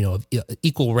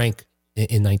 equal rank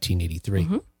in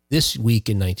 1983. This week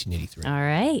in 1983. All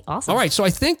right. Awesome. All right. So I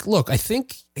think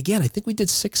we did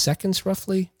 6 seconds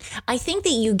roughly. I think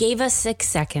that you gave us 6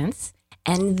 seconds,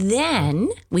 and then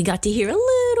we got to hear a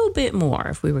little bit more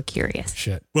if we were curious.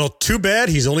 Shit. Well, too bad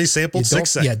he's only sampled 6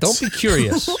 seconds. Yeah, don't be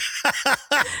curious.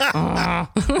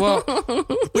 Well,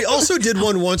 we also did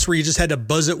one once where you just had to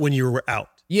buzz it when you were out.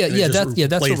 That's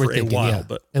what we're thinking. While,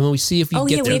 But and when we see if you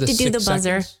get we through have to do the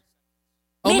buzzer. Seconds,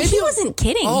 Man, he wasn't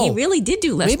kidding. He really did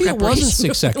do less maybe preparation. Maybe it wasn't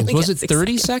 6 seconds. Really Was it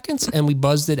 30 seconds? seconds and we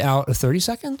buzzed it out of 30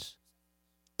 seconds?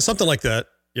 Something like that.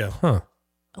 Yeah. Huh.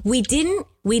 We didn't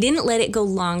let it go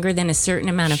longer than a certain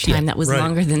amount of time that was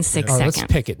longer than 6 All right, seconds.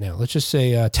 let's pick it now. Let's just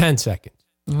say 10 seconds.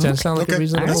 Does that sound like a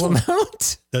reasonable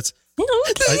amount? That's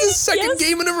Okay. This is the second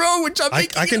game in a row, which I'm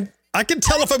making. I can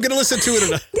tell if I'm going to listen to it or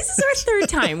not. This is our third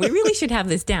time. We really should have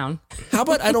this down. How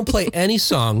about I don't play any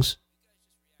songs?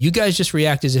 You guys just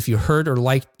react as if you heard or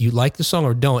like the song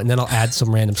or don't, and then I'll add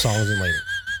some random songs in later.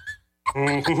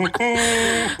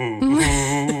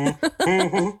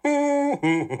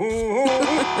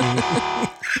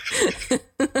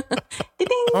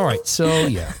 All right, so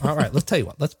yeah. All right, let's tell you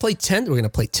what. Let's play 10. We're going to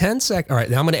play 10 seconds. All right,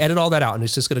 now I'm going to edit all that out, and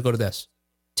it's just going to go to this.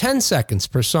 10 seconds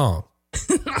per song.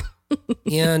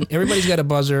 And everybody's got a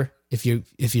buzzer. If you're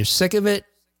sick of it,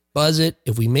 buzz it.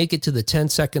 If we make it to the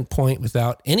 10-second point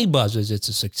without any buzzes, it's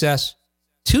a success.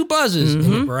 2 buzzes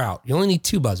and we're out. You only need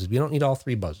 2 buzzes. We don't need all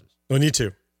 3 buzzes. We need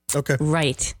 2. Okay.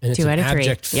 Right. And it's 2 an out of 3.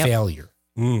 abject failure.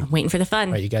 I'm waiting for the fun.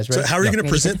 All right, you guys ready? So how are you going to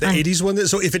Ready present for the the 80s one?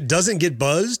 So if it doesn't get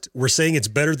buzzed, we're saying it's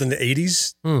better than the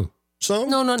 80s song?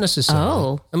 No, not necessarily.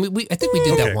 Oh. I mean, I think we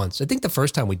did that once. I think the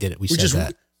first time we did it, we said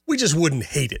that. We just wouldn't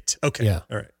hate it. Okay. Yeah.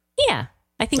 All right. Yeah.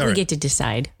 I think we get to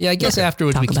decide. Yeah, I guess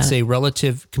afterwards Talk we can about say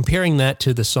relative, comparing that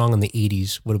to the song in the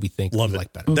 80s, what do we think Love we it.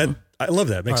 like better? I love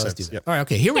that. Makes All right, sense. let's do that. Yep. All right,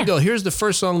 okay, here we go. Here's the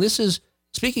first song. This is,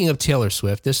 speaking of Taylor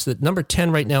Swift, this the number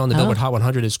 10 right now on the Billboard Hot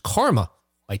 100 is Karma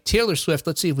by Taylor Swift.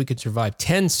 Let's see if we can survive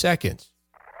 10 seconds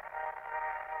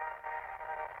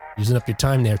Using up your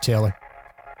time there, Taylor.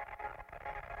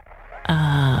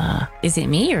 Is it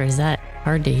me or is that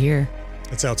hard to hear?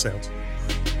 That's how it sounds.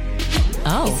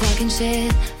 Oh.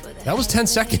 That was 10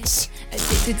 seconds.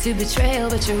 To betrayal,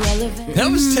 but you're relevant. That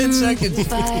was 10 seconds.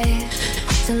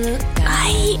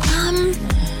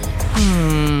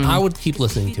 I would keep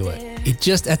listening to it. It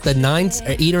just at the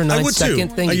 8 or 9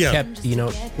 second thing, it kept, you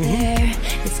know.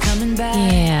 It's coming back.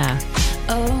 Yeah.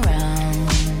 Around.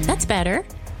 That's better.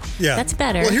 Yeah. That's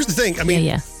better. Well, here's the thing. I mean,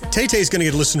 Yeah. Tay-Tay's going to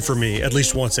get listened for me at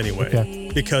least once anyway,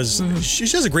 because she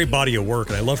has a great body of work,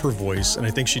 and I love her voice, and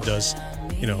I think she does,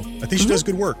 I think she does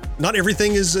good work. Not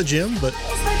everything is a gem, but...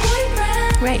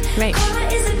 Right.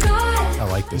 I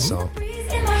like this song.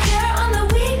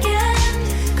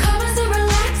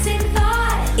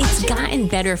 It's gotten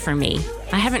better for me.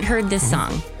 I haven't heard this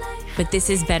song, but this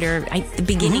is better. The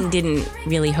beginning didn't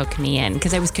really hook me in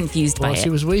because I was confused by it. She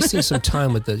was wasting some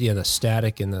time with the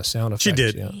static and the sound effects. She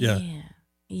did, yeah.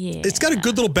 It's got a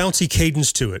good little bouncy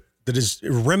cadence to it that is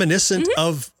reminiscent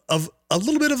of a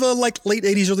little bit of a like late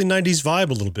 80s, early 90s vibe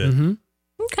a little bit.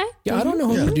 Okay. Yeah, I don't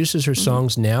know who produces her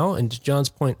songs now. And to John's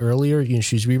point earlier,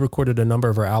 she's re-recorded a number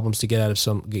of her albums to get out of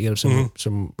some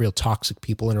real toxic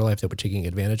people in her life that were taking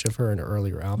advantage of her in her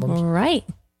earlier albums. Right.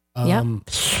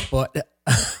 But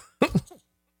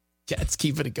let's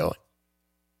keep it going.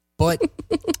 But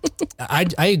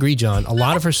I agree, John. A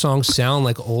lot of her songs sound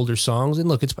like older songs, and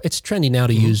look, it's trendy now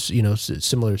to use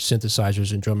similar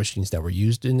synthesizers and drum machines that were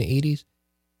used in the 80s.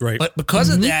 Right. But because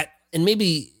of that, and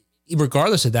maybe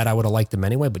regardless of that, I would have liked them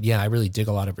anyway. But yeah, I really dig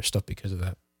a lot of her stuff because of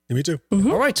that. Yeah, me too.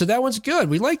 All right, so that one's good.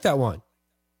 We like that one.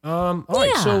 All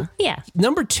right, so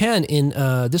number 10 in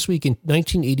this week in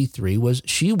 1983 was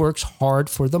 "She Works Hard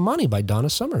for the Money" by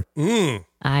Donna Summer.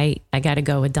 I got to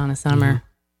go with Donna Summer.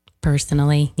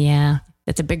 Personally, yeah.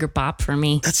 That's a bigger bop for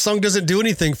me. That song doesn't do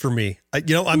anything for me. I'm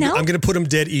going to put them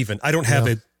dead even. I don't have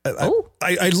it.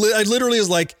 I literally is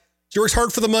like, she works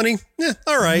hard for the money. Yeah,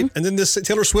 all right. And then this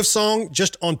Taylor Swift song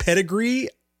just on pedigree,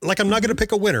 like I'm not going to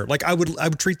pick a winner. Like I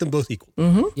would treat them both equal.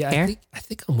 Yeah, I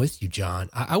think I'm with you, John.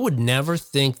 I would never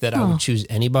think that I would choose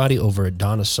anybody over a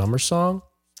Donna Summer song.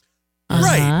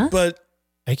 Right, but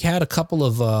I had a couple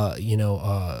of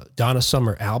Donna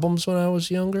Summer albums when I was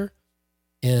younger.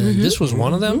 And this was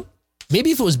one of them.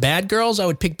 Maybe if it was Bad Girls, I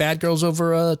would pick Bad Girls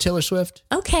over Taylor Swift.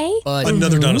 Okay. But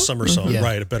another Donna Summer song,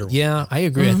 right? A better one. Yeah, I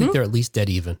agree. I think they're at least dead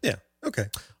even. Yeah. Okay.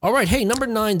 All right. Hey, number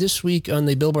 9 this week on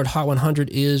the Billboard Hot 100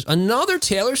 is another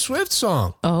Taylor Swift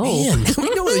song. Oh. Man, we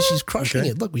know that she's crushing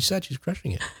it. Look, we said she's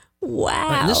crushing it. Wow. All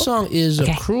right, this song is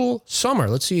A Cruel Summer.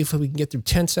 Let's see if we can get through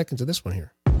 10 seconds of this one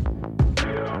here.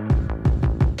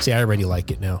 See, I already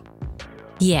like it now.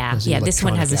 Yeah, this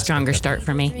one has a stronger start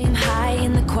for me.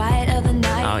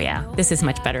 Oh yeah, this is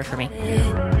much better for me.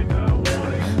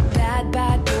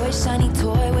 Bad boy, shiny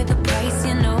toy with a price,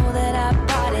 you know that I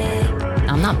bought it.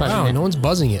 I'm not buzzing it. No one's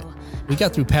buzzing it. We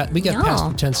got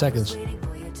past 10 seconds.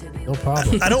 No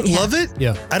problem. I don't love it.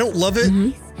 Yeah. I don't love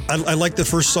it. I like the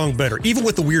first song better. Even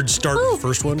with the weird start of the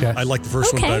first one, I like the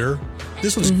first one better.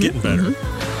 This one's getting better.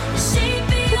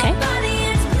 Okay.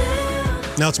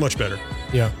 Now it's much better.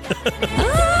 Yeah.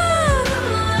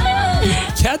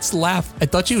 Kat's laugh. I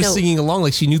thought she was singing along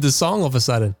like she knew the song all of a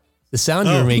sudden. The sound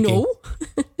you were making.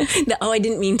 No. I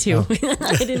didn't mean to.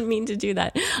 I didn't mean to do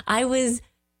that. I was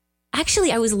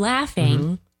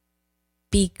laughing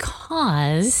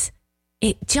because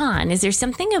John, is there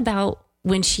something about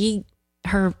when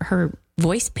her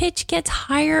voice pitch gets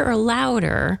higher or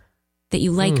louder that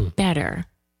you like better?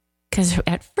 Because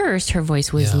at first her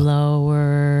voice was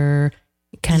lower,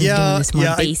 kind of doing this more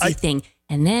bassy thing.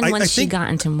 And then once she got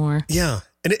into more. Yeah.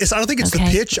 And I don't think it's the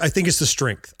pitch. I think it's the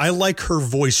strength. I like her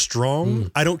voice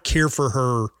strong. I don't care for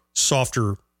her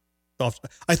softer.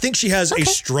 I think she has a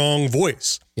strong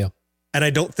voice. Yeah. And I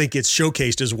don't think it's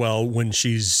showcased as well when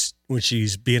she's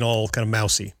being all kind of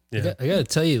mousy. Yeah. I got to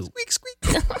tell you. Squeak, squeak.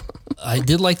 I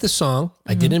did like the song.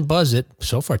 I didn't buzz it.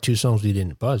 So far, 2 songs we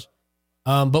didn't buzz.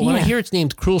 But when I hear it's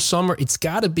named Cruel Summer, it's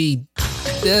got to be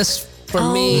this for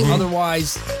me.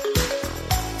 Otherwise,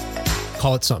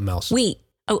 call it something else. Wait.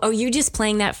 Oh, you're just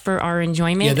playing that for our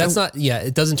enjoyment? Yeah, that's not. Yeah,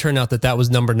 it doesn't turn out that was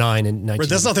number 9 in 19. Right,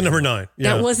 that's not the number 9.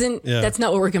 Yeah. That wasn't. Yeah. That's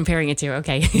not what we're comparing it to.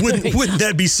 Okay. Wouldn't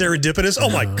that be serendipitous? Oh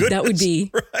my goodness, that would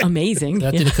be amazing.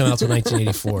 That didn't come out until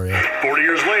 1984. Yeah. 40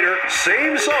 years later,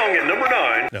 same song at number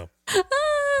 9. No.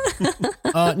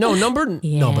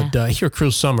 But here,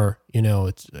 Cruel Summer.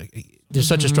 It's there's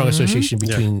such a strong association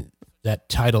between that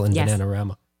title and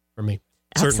Bananarama for me.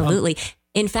 Absolutely.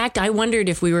 In fact, I wondered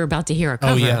if we were about to hear a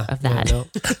cover of that. No.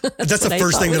 That's the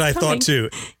first thing that I thought too.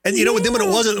 And you know, then when it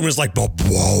was like, whoa,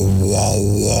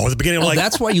 whoa. At the beginning, I'm like,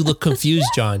 that's why you look confused,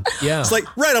 John. Yeah. It's like,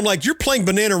 right. I'm like, you're playing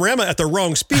Bananarama at the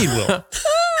wrong speed, Will.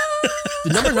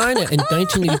 The number 9 in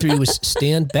 1983 was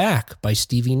Stand Back by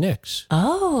Stevie Nicks.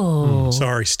 Oh.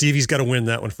 Sorry, Stevie's got to win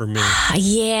that one for me.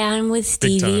 Yeah, I'm with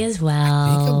Stevie as well.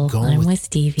 I think I'm going with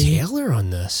Stevie. Taylor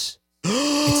on this.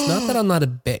 It's not that I'm not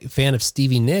a fan of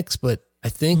Stevie Nicks, but I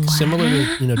think similar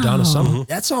to Donna Summer,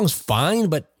 that song's fine,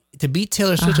 but to beat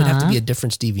Taylor Swift would have to be a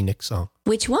different Stevie Nicks song.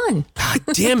 Which one? God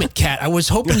damn it, Kat. I was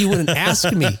hoping you wouldn't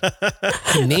ask me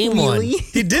to name one.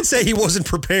 He did say he wasn't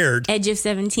prepared. Edge of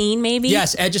 17, maybe?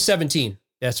 Yes, Edge of 17.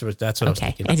 That's what I was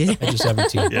thinking. Edge of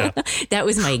 17. Yeah. That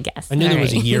was my guess. I knew there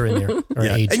was a year in there. Or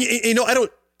Yeah. age. And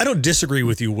I don't disagree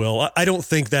with you, Will. I don't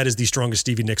think that is the strongest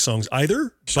Stevie Nicks songs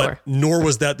either, Sure. but nor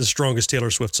was that the strongest Taylor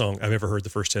Swift song I've ever heard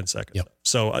the first 10 seconds. Yep.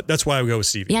 So that's why I would go with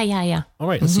Stevie. Yeah. All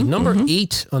right, let's see. Number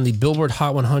 8 on the Billboard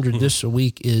Hot 100 this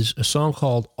week is a song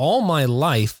called All My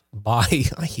Life by,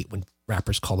 I hate when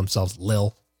rappers call themselves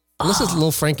Lil. This is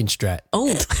Lil Frankenstrat. Oh.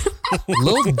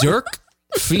 Lil Durk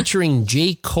featuring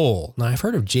J. Cole. Now, I've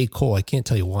heard of J. Cole. I can't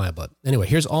tell you why, but anyway,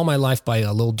 here's All My Life by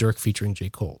Lil Durk featuring J.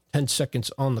 Cole. 10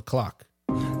 seconds on the clock.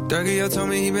 Dougie told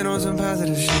me he been on some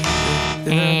positive shit.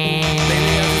 Lately,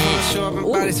 I just wanna show up and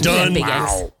body some Done. Big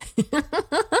Wow.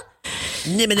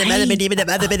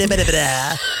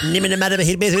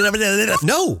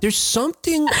 No. There's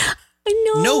something, I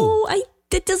know. No.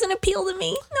 That doesn't appeal to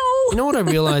me. No. you know what I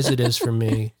realize it is for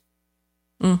me?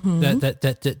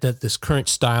 That this current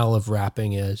style of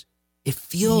rapping is, it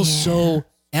feels so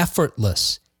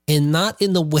effortless and not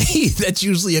in the way that's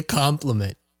usually a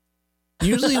compliment.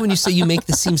 Usually when you say you make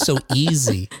this seem so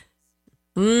easy,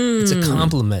 it's a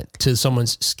compliment to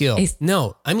someone's skill.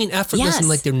 No, I mean effortless and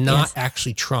like they're not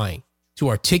actually trying to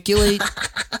articulate,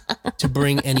 to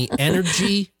bring any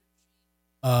energy,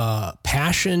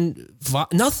 passion,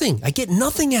 nothing. I get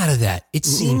nothing out of that. It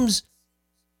seems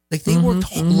like they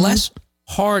worked less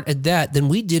hard at that than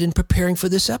we did in preparing for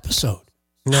this episode.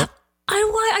 No.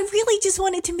 I really just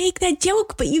wanted to make that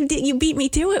joke, but you beat me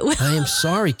to it. I am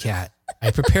sorry, Kat.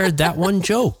 I prepared that one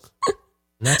joke. And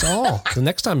that's all. So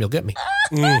next time you'll get me.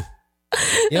 Yeah.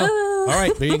 All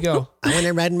right, there you go. I want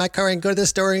to ride in my car and go to the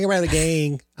store and ride the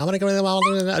gang. I want to go to the mall.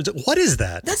 What is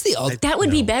that? That's the That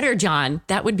would be better, John.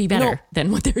 That would be better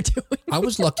than what they're doing. I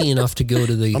was lucky enough to go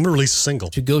to the I'm gonna release a single.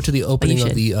 to go to the opening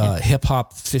of the hip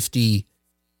hop at 50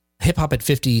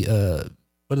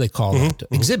 what do they call it?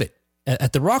 Exhibit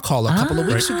at the Rock Hall a couple of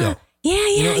weeks ago.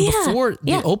 Yeah. And before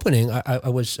the opening, I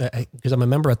was because I'm a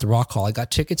member at the Rock Hall. I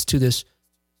got tickets to this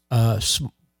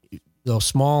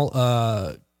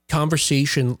small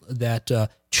conversation that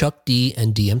Chuck D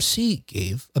and DMC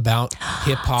gave about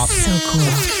hip hop. So cool.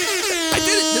 I did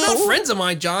it. They're not friends of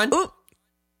mine, John. I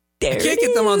There can't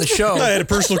get them on the show. I had a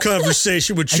personal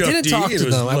conversation with Chuck I didn't D. talk It to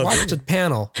was them. I lovely. watched a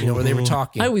panel, where they were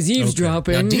talking. I was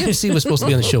eavesdropping. Now, DMC was supposed to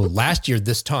be on the show last year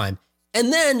this time.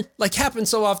 And then, like happens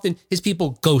so often, his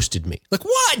people ghosted me. Like,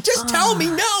 what? Just tell me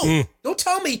no. Don't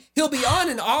tell me he'll be on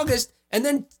in August and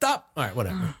then stop. All right,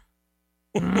 whatever.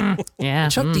 Yeah.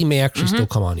 Chuck D may actually still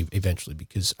come on eventually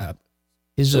because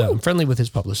I'm friendly with his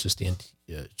publicist, and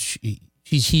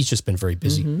he's just been very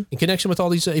busy in connection with all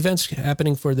these events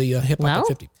happening for the Hip Hop at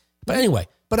 50. But anyway,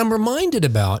 I'm reminded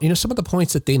about some of the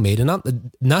points that they made,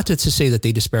 and not to say that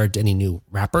they disparaged any new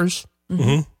rappers,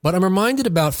 but I'm reminded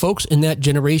about folks in that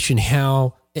generation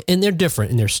how, and they're different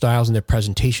in their styles and their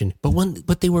presentation, but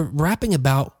what they were rapping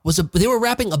about they were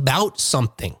rapping about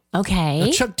something. Okay.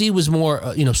 Now, Chuck D was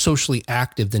more socially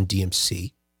active than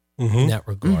DMC. In that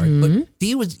regard, but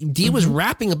D was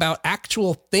rapping about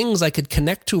actual things I could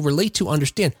connect to, relate to,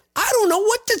 understand. I don't know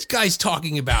what this guy's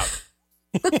talking about.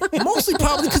 Mostly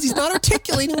probably because he's not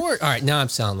articulating words. All right, now I'm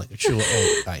sounding like a true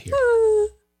old guy here.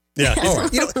 Yeah.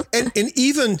 And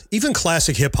even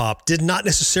classic hip hop did not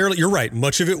necessarily, you're right,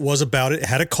 much of it was about it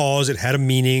had a cause, it had a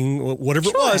meaning, whatever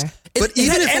it was. But It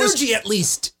even had if energy it was, at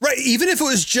least. right, even if it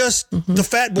was just the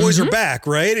Fat Boys are back,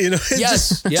 right?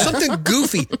 Yes, yeah. Something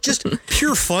goofy, just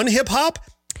pure fun hip hop.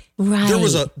 Right.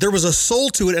 There was a soul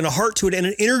to it and a heart to it and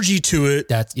an energy to it.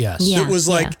 That's yes. Yeah. It was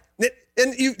like,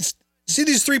 and you see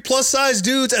these 3 plus size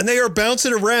dudes and they are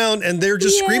bouncing around and they're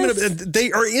just screaming and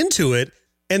they are into it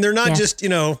and they're not just,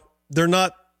 they're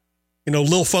not,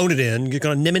 Lil Phone it in. You're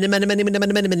going,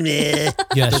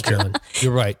 Yes, John,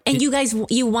 you're right. And you guys,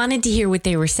 you wanted to hear what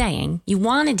they were saying. You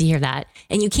wanted to hear that.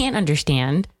 And you can't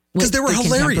understand what 'Cause they were the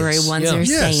hilarious. contemporary ones Yeah. are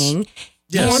Yes. saying.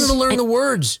 You wanted to learn the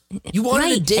words. You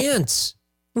wanted to Right. dance.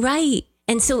 Right.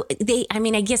 And so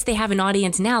I guess they have an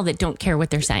audience now that don't care what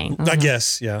they're saying. I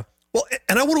guess, yeah. Well,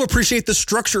 and I want to appreciate the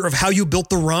structure of how you built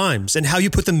the rhymes and how you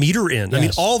put the meter in. Yes. I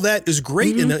mean, all that is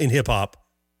great in hip hop.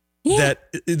 Yeah. That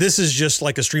this is just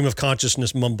like a stream of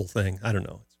consciousness mumble thing. I don't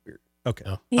know. It's weird. Okay.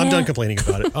 Yeah. I'm done complaining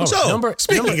about it. All right, So,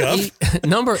 speaking of.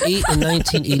 number 8 in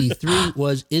 1983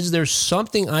 was "Is There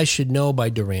Something I Should Know" by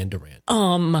Duran Duran. I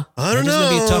don't know. This is gonna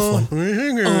be a tough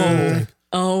one.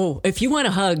 Oh, if you want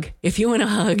a hug, you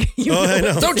I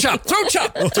know. Throat chop,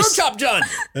 John.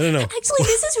 I don't know. Actually,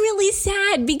 this is really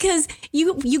sad because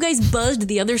you guys buzzed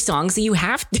the other song, so you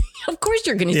have to. Of course,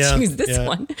 you're going to choose this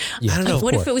one. Yeah. I don't know.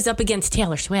 What if it was up against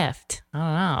Taylor Swift?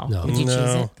 I don't know. No. Would you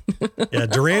choose it? Yeah,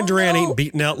 Duran ain't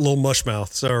beating out Lil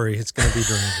Mushmouth. Sorry, it's going to be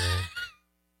Duran.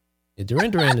 Yeah,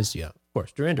 Duran Duran is, of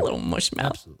course, Duran Duran. Little mush mouth.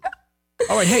 Absolutely.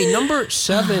 All right, hey, number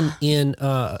 7 in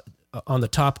on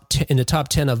the in the top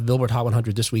 10 of Billboard Hot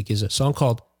 100 this week is a song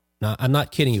called. No, I'm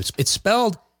not kidding you. It's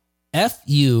spelled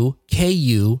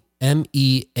Fukumean, and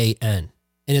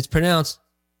it's pronounced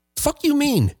 "fuck you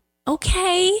mean,"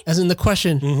 Okay. as in the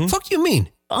question "fuck you mean."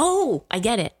 Oh, I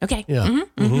get it. Okay. Yeah.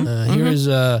 Here's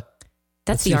let's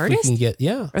That's see the if we artist? can get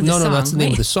no, the that's the song, name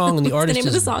right? of the song, and the What's the artist name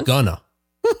of the is song? Gunna.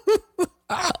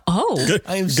 Oh.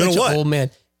 I am Gunna such what? an old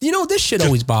man. You know, this shit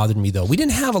always bothered me, though. We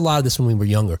didn't have a lot of this when we were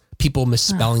younger. People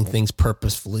misspelling things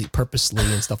purposely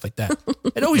and stuff like that.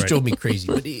 It always drove me crazy.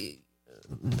 But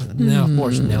now, of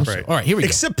course, now. So. All right, here we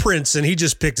Except Prince, and he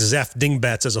just picked Zeph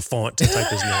Dingbats as a font to type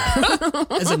his name. go.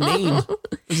 As a name.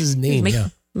 This is his name, yeah.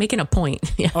 Making a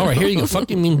point. Yeah. All right, here you go.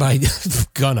 Fuck you mean by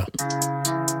Gunna.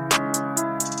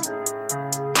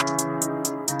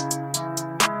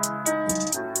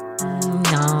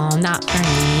 No, not for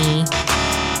me.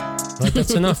 All right,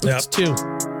 that's enough. That's 2. I was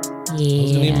going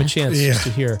to give him a chance just to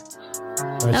hear. All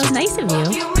right, That was nice of you.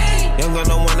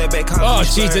 Oh,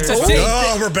 jeez, it's the same.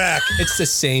 Oh, we're back. It's the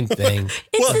same thing.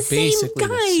 It's the same basically the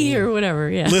guy same. or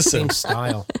whatever. Yeah. Listen, Same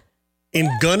style. in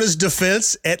Gunna's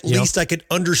defense, at least I could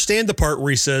understand the part where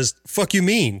he says, fuck you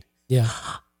mean. Yeah.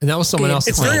 And that was someone else.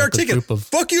 It's very articulate.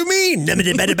 Fuck you mean. Fuck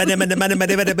you mean. No,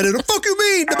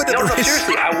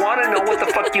 seriously, I want to know what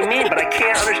the fuck you mean, but I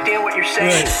can't understand what you're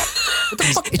saying. What the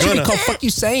fuck? It should be called "fuck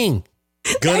you saying."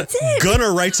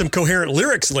 Gunna write some coherent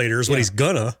lyrics later is what he's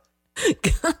gonna.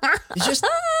 It's just,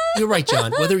 you're right,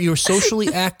 John. Whether you're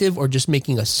socially active or just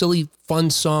making a silly,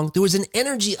 fun song, there was an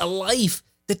energy, a life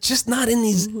that's just not in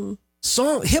these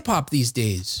hip hop these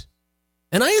days.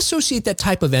 And I associate that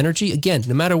type of energy, again,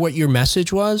 no matter what your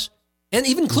message was, and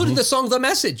even including the song "The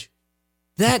Message,"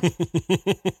 that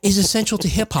is essential to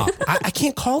hip hop. I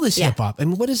can't call this hip hop. I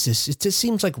mean, what is this? It just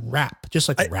seems like rap, just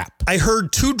like rap. I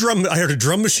heard I heard a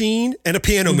drum machine and a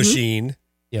piano machine.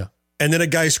 Yeah. And then a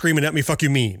guy screaming at me, "Fuck you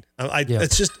mean."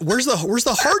 It's just where's the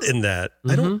heart in that?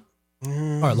 I don't.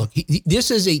 All right, look,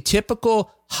 this is a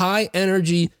typical high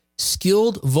energy,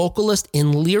 skilled vocalist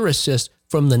and lyricist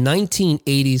from the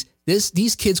 1980s.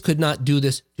 These kids could not do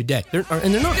this today. They're not.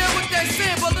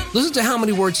 Listen to how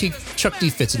many words Chuck D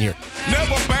fits in here.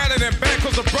 Never badder than bad,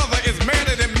 cause a brother is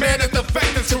madder than mad at the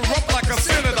fact that you rope like a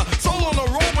senator. Soul on the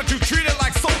road, but you treat it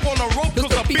like soap on a rope, cause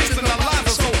the beats and the lines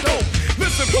are so dope.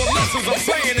 Listen for lessons I'm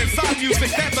saying inside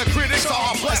music that the critics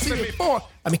are blessing me for.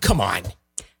 I mean, come on.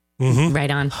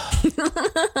 Right on.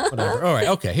 Whatever. All right.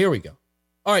 Okay. Here we go.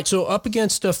 All right. So up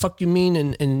against "Fuck You Mean"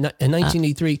 in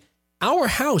 1983, "Our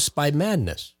House" by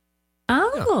Madness.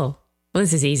 Oh, well,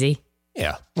 this is easy.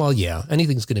 Yeah. Well, yeah.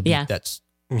 Anything's going to be that's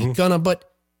Gunna, but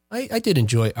I did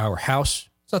enjoy "Our House."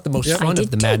 It's not the most fun of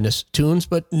the Madness tunes,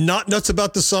 but not nuts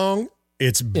about the song.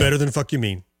 It's better than "Fuck You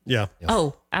Mean." Yeah.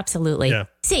 Oh, absolutely. Yeah.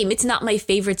 Same. It's not my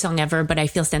favorite song ever, but I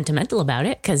feel sentimental about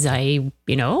it because I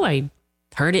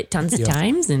heard it tons of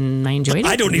times and I enjoyed it.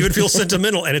 I don't even feel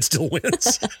sentimental, and it still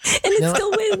wins. And it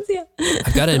still wins. Yeah.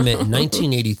 I've got to admit, in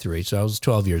 1983, so I was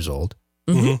 12 years old,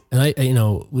 and I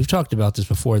we've talked about this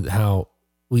before, how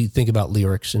we think about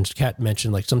lyrics, and Kat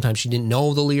mentioned like sometimes she didn't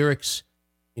know the lyrics,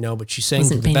 but she sang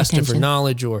to the best of her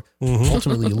knowledge, or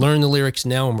ultimately you learn the lyrics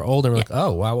now when we're older, and we're like,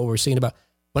 oh wow, what we're singing about.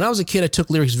 When I was a kid, I took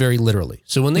lyrics very literally.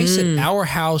 So when they said "our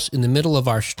house in the middle of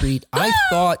our street," I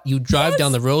thought you'd drive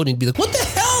down the road and be like, what the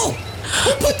hell?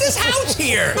 Who put this house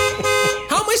here?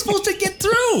 How am I supposed to get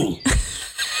through?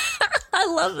 I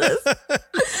love this.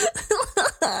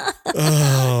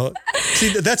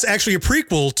 See, that's actually a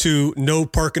prequel to "No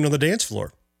Parking on the Dance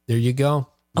Floor." There you go.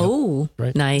 Oh,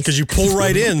 right. Nice. Because you pull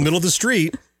right in, middle of the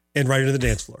street, and right into the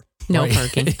dance floor. No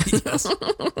parking. Yes.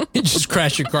 You just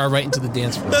crash your car right into the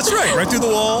dance floor. That's right through the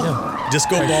wall. Yeah.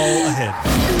 Disco ball ahead.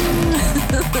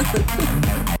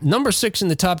 Number 6 in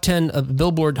the top 10 of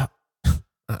Billboard.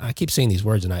 I keep saying these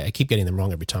words and I keep getting them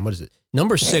wrong every time. What is it?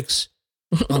 Number 6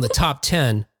 on the top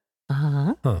 10.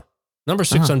 Number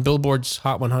 6 on Billboard's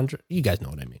Hot 100. You guys know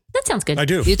what I mean. That's sounds good. I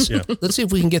do. Let's see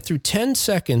if we can get through 10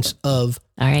 seconds of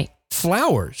All right.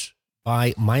 Flowers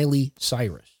by Miley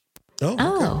Cyrus.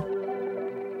 Oh.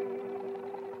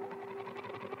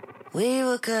 We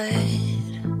were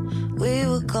good, we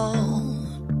were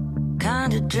gold,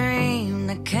 kind of dream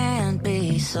that can't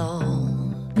be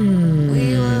sold.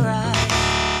 We were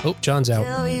right. Oh, John's out.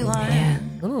 Till we weren't. I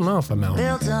don't know if I'm out.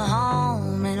 Built a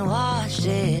home and watched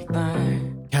it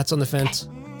burn. Cat's on the fence.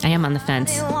 I am on the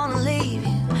fence. Didn't wanna leave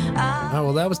you. I Oh,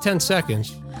 well, that was 10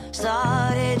 seconds.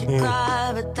 started to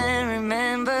cry, but then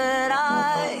remembered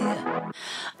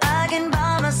I can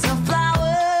buy myself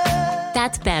flowers.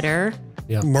 That's better.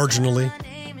 Yeah. Marginally.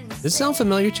 Does this sound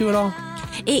familiar to you at all?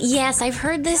 Yes, I've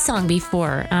heard this song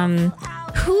before.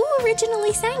 Who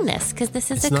originally sang this? Because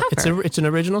this is a cover. It's an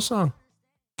original song,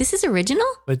 This is original?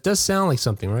 but it does sound like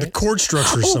something, right? The chord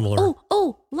structure is similar.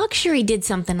 Oh, Luxury did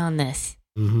something on this.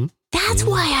 Mm-hmm. That's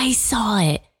why I saw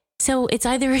it. So it's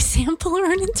either a sample or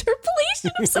an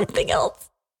interpolation of something else.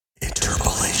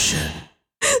 Interpolation.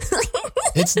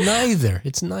 It's neither.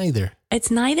 It's neither. It's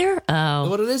neither? Oh.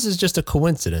 What it is just a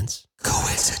coincidence.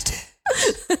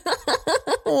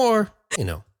 Or,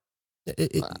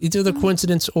 either the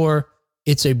coincidence or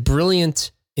it's a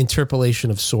brilliant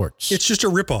interpolation of sorts. It's just a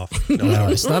ripoff. No,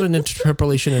 it's not an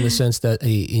interpolation in the sense that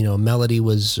a melody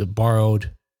was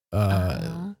borrowed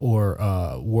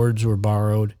or words were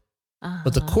borrowed.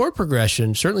 But the chord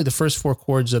progression, certainly the first 4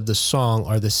 chords of the song,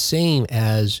 are the same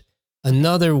as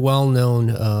another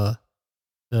well-known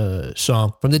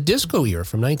song from the disco era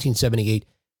from 1978,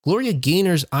 Gloria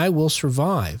Gaynor's "I Will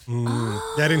Survive."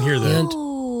 I didn't hear that.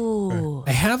 Oh.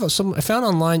 I found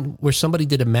online where somebody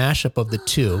did a mashup of the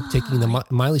two, taking the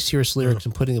Miley Cyrus lyrics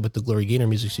and putting it with the Gloria Gaynor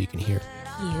music so you can hear.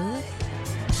 I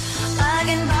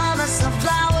can buy myself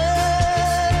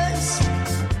flowers.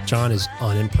 John is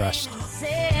unimpressed.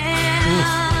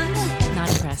 Not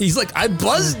impressed. He's like, I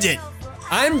buzzed it.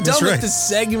 I'm done with this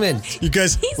segment. You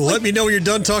guys, let me know when you're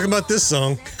done talking about this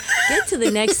song. Get to the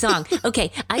next song.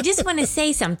 Okay, I just want to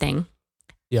say something.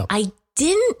 Yeah.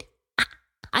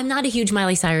 I'm not a huge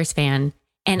Miley Cyrus fan,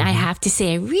 and I have to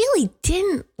say I really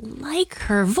didn't like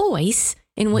her voice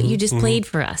in what you just played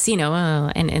for us, and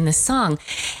in the song.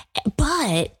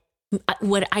 But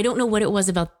what I don't know what it was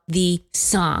about the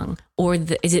song, or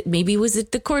was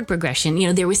it the chord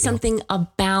progression? There was something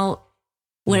about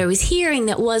what I was hearing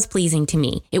that was pleasing to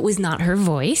me. It was not her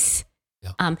voice.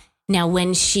 Yeah. Now,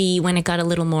 when it got a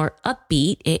little more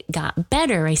upbeat, it got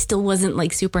better. I still wasn't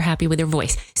like super happy with her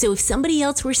voice. So if somebody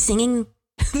else were singing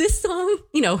this song,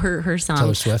 her song,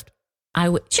 Taylor Swift, I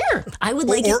would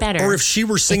like it better. Or if she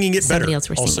were singing it better, else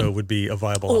were also singing. would be a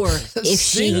viable Or option. if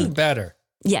she better.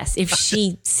 Yes, if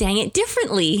she sang it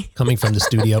differently. Coming from the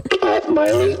studio.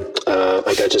 Miley,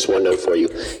 I got just one note for you.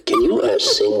 Can you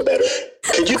sing better?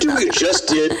 Could you do what you just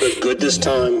did, but good this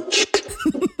time?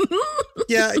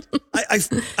 Yeah,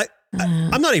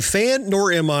 I'm not a fan,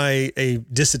 nor am I a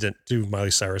dissident to Miley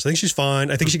Cyrus. I think she's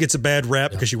fine. I think she gets a bad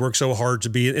rap because she works so hard to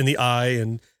be in the eye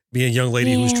and be a young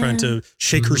lady who's trying to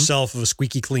shake herself of a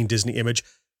squeaky clean Disney image.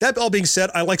 That all being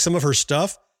said, I like some of her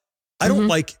stuff. I don't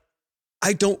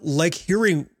like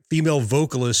hearing female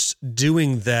vocalists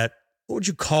doing that. What would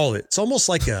you call it? It's almost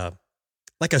like a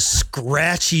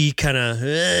scratchy kind of,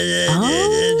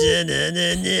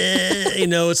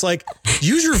 it's like,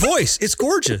 use your voice. It's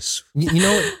gorgeous. You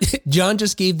know what? John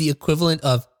just gave the equivalent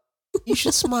of, you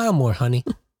should smile more, honey.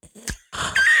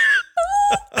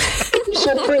 You're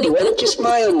so pretty. Why don't you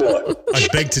smile more? I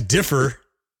beg to differ.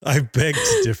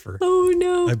 Oh,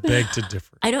 no. I beg to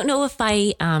differ. I don't know if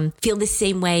I feel the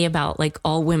same way about like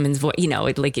all women's voice, not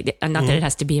that it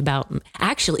has to be about,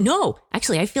 actually,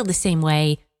 I feel the same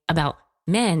way about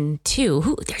men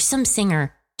too. There's some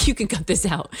singer, you can cut this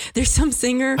out. There's some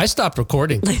singer. I stopped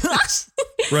recording.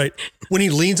 Right. When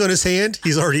he leans on his hand,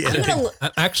 he's already editing.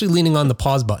 I'm actually leaning on the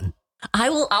pause button.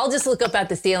 I'll just look up at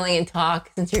the ceiling and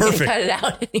talk since you're going to cut it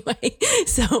out anyway.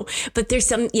 So, but there's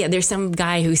some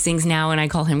guy who sings now and I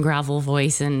call him gravel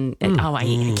voice I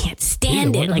can't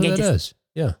stand it. Like that is.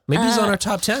 Yeah. Maybe he's on our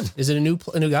top 10. Is it a new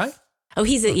guy? Oh,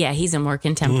 he's a more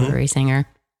contemporary singer.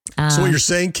 So what you're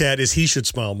saying, Kat, is he should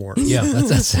smile more. Yeah,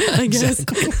 that's I guess.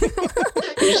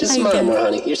 You should smile more,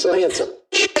 honey. You're so handsome.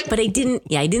 But I didn't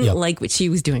like what she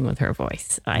was doing with her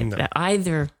voice.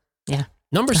 Either. Yeah.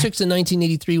 Number 6 in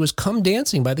 1983 was "Come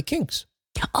Dancing" by the Kinks.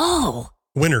 Oh,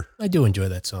 winner. I do enjoy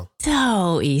that song.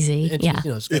 So easy. It's got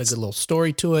a good little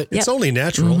story to it. It's only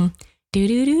natural. Do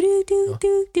do do do do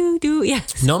do do do.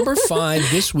 Yes. Number 5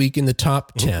 this week in the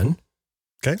top 10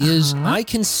 is "I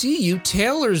Can See You,"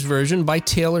 Taylor's version by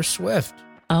Taylor Swift.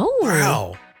 Oh,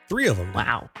 wow! 3 of them.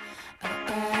 Wow.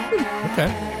 Okay.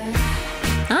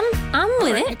 I'm with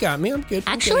with right, it. You got me. I'm good.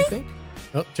 Actually,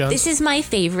 oh, John. this is my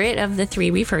favorite of the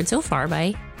three we've heard so far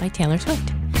by Taylor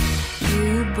Swift.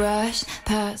 You brush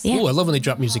past. Yeah. Ooh, I love when they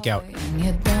drop music out.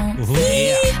 You don't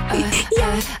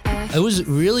I was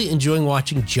really enjoying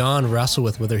watching John wrestle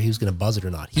with whether he was going to buzz it or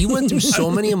not. He went through so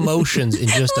many emotions in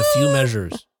just a few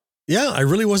measures. Yeah, I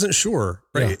really wasn't sure.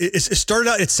 Right? Yeah. It started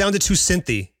out, it sounded too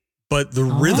synthy, but the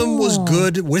rhythm was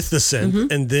good with the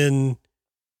synth. And then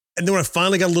when I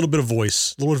finally got a little bit of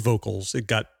voice, a little bit of vocals, it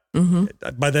got,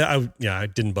 by then, I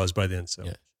didn't buzz by then. So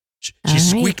she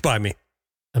squeaked by me.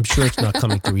 I'm sure it's not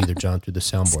coming through either, John, through the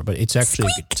soundboard, but it's actually,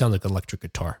 it sounds like an electric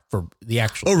guitar for the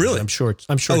actual. Oh, really? I'm sure it's.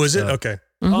 Oh, is it? Okay.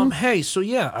 Hey, so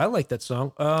yeah, I like that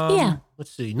song. Yeah.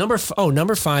 Let's see. Number 5 in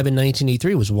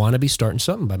 1983 was "Wanna Be Starting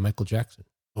Something" by Michael Jackson.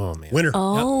 Oh man. Winner.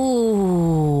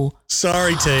 Oh.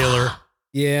 Sorry, Taylor.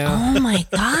 Yeah. Oh my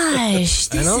gosh.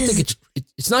 I don't think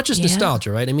it's not just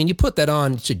nostalgia, right? I mean, you put that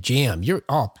on, it's a jam. You're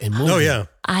up and moving. Oh yeah.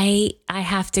 I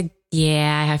have to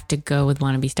go with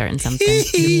 "Wanna Be Starting Something."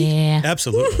 Yeah.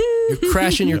 Absolutely. You're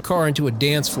crashing your car into a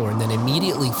dance floor and then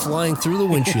immediately flying through the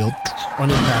windshield on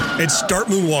impact. And start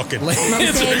moonwalking. Mama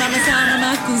say, mama sa,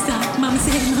 mama kusa. Mama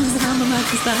say, mama sa, mama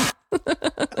kusa.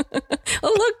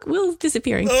 Oh, look, Will's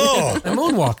disappearing. Oh, I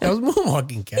moonwalked. I was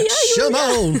moonwalking, Kat.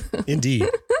 Shimon. Indeed.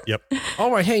 Yep.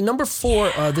 All right. Hey, number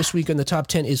 4 this week in the top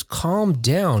 10 is "Calm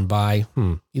Down" by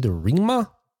either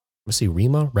Rema. Let's see,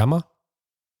 Rema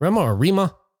or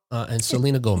Rema, and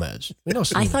Selena Gomez. We know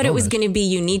Selena I thought it was Gomez. going to be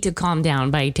 "You Need to Calm Down"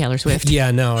 by Taylor Swift.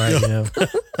 Yeah, no, right. You know.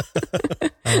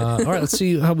 All right, let's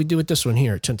see how we do with this one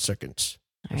here. 10 seconds.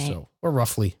 All right. So, or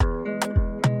roughly.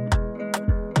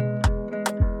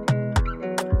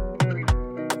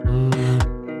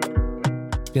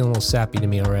 It's feeling a little sappy to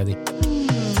me already.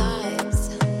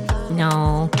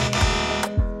 No.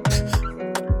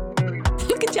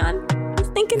 Look at John. He's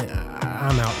thinking.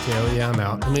 I'm out, Taylor. Yeah, I'm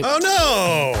out. I mean, Oh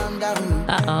no.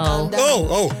 Uh-oh.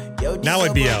 Oh. Now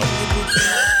I'd be out.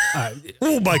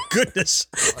 Oh my goodness.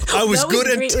 I was That was good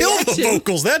a great until the reaction.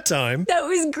 vocals that time. That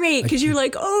was great because you're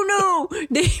like, oh no,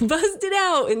 they buzzed it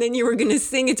out. And then you were going to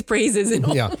sing its praises. And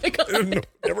Yeah. oh my God.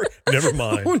 Never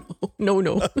mind. Oh,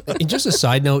 no. and just a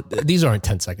side note, these aren't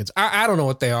 10 seconds. I don't know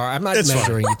what they are. I'm not That's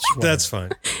measuring fine. each one. That's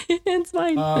fine. It's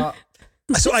fine.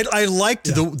 So I liked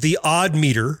the odd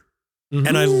meter.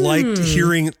 And I liked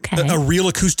hearing a real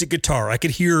acoustic guitar. I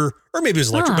could hear, or maybe it was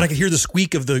electric, but I could hear the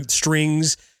squeak of the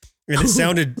strings, and it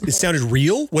sounded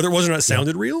real, whether it was or not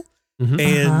sounded real. And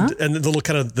the little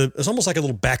kind of it's almost like a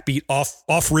little backbeat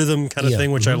off rhythm kind of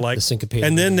thing, which I like. The syncopated.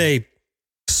 And then they,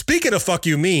 speaking of "fuck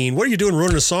you mean," what are you doing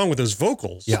ruining a song with those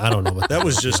vocals? Yeah, I don't know what that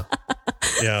was. Just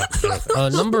yeah.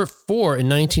 Number 4 in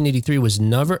 1983 was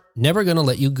 "Never Gonna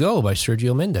Let You Go" by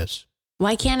Sergio Mendes.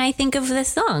 Why can't I think of this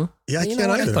song? Yeah, I You can't know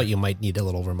what? I either. thought you might need a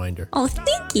little reminder. Oh,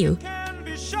 thank you.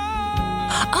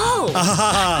 Oh,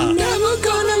 I'm never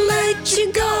gonna let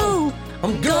you go.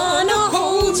 I'm gonna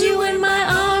hold you in my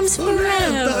arms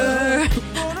forever.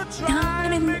 Not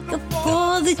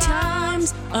for the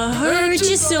times I hurt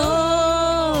you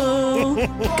so.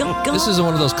 This is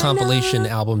one of those compilation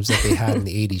albums that they had in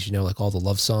the 80s, you know, like all the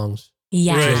love songs.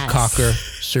 Yes. Joe Cocker,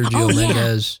 Sergio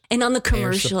Mendes. And on the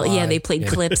commercial, Supply. they played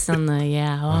clips on the,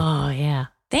 Oh, yeah.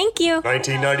 Thank you.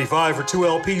 $19.95 for 2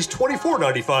 LPs,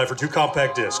 $24.95 for 2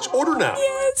 compact discs. Order now.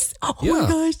 Yes. Oh Yeah. my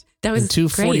gosh. That was And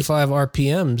 245 great.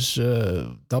 RPMs,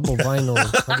 double vinyl.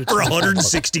 For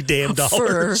 $160 damn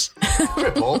dollars.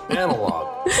 Triple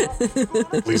analog.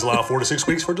 Please allow 4 to 6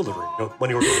 weeks for delivery. No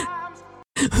money order.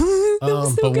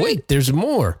 But wait, there's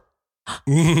more.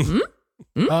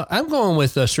 I'm going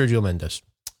with Sergio Mendes.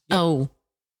 Oh.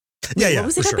 Yeah. What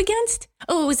was it for up sure. against?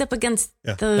 Oh, it was up against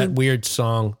That the... weird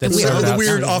song. That The weird- started the out-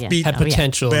 weird yeah. offbeat had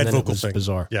potential bad and then it vocal was thing.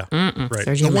 bizarre. Yeah. Mm-mm. Right.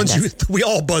 Sergio The ones Mendes. we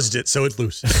all buzzed it, so it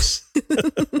loses.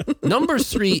 Number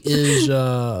 3 is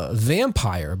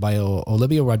Vampire by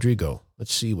Olivia Rodrigo.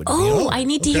 Let's see what. Oh, I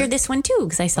need to hear this one too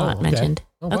because I saw it okay. mentioned.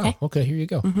 Oh, wow. Okay, here you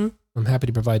go. I'm happy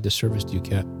to provide this service to you,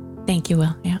 Kat. Thank you,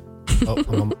 Will. Yeah. Oh,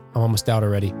 I'm almost out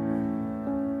already.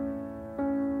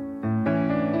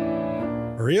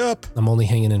 Hurry up. I'm only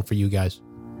hanging in for you guys.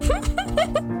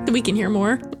 We can hear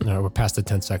more. No, we're past the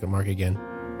 10-second mark again.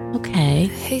 Okay.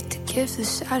 hate to give the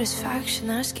satisfaction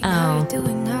asking how you're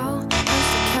doing now.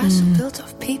 How's the castle built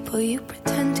of people you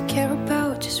pretend to care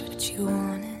about? Just what you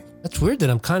wanted. That's weird that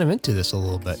I'm kind of into this a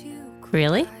little bit.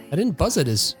 Really? I didn't buzz it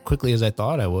as quickly as I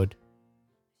thought I would.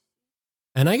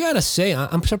 And I gotta say,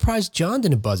 I'm surprised John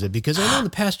didn't buzz it because I know in the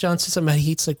past John said something about he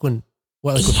hates like when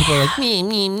Well, like when people are like,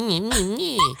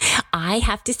 me. I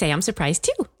have to say, I'm surprised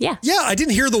too. Yeah. Yeah, I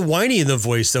didn't hear the whiny in the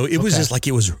voice though. It was just like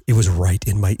it was right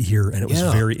in my ear, and it was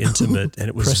very intimate, and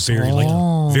it was very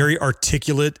very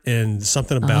articulate, and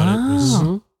something about it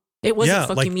was. It wasn't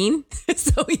fucking mean,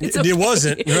 so it's okay. It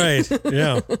wasn't right.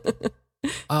 Yeah.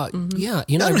 Yeah,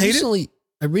 you know,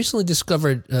 I recently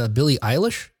discovered Billie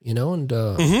Eilish, you know, and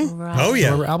Right. Oh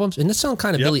yeah, her albums, and it sounds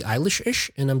kind of Billie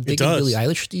Eilish-ish, and I'm digging Billie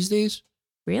Eilish these days.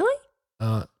 Really?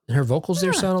 And her vocals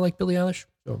there sounded like Billie Eilish.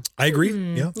 So I agree.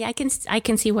 Yeah, yeah, I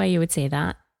can see why you would say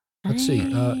that. let's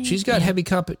see. She's got heavy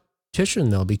competition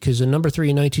though, because the number 3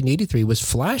 in 1983 was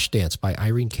 "Flashdance" by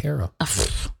Irene Cara.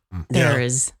 There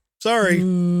is sorry,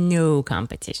 no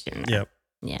competition. Yep.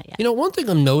 Yeah. You know, one thing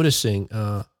I'm noticing,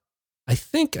 I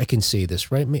think I can say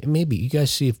this, right? Maybe you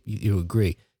guys see if you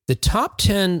agree. The top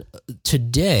 10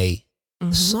 today,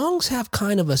 the songs have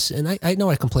kind of and I know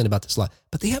I complain about this a lot,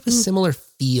 but they have a similar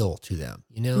feel to them,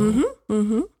 you know?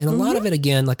 And a lot of it,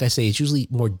 again, like I say, is usually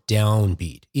more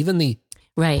downbeat. Even the,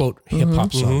 quote,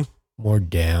 hip-hop song, more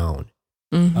down.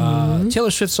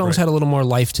 Taylor Swift songs had a little more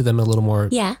life to them, a little more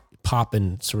pop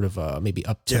and sort of maybe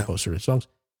up-tempo sort of songs.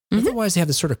 Otherwise, they have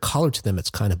this sort of color to them. It's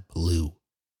kind of blue.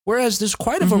 Whereas there's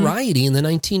quite a variety in the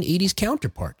 1980s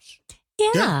counterparts.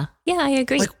 Yeah, I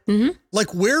agree.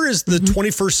 Like where is the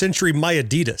 21st century My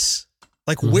Adidas?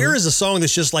 Like where is a song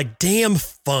that's just like damn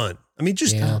fun? I mean,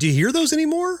 just do you hear those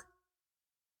anymore?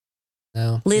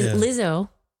 No. Lizzo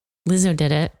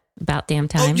did it about damn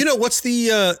time. Oh, you know what's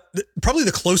the probably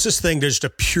the closest thing to just a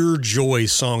pure joy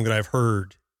song that I've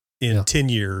heard in 10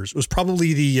 years was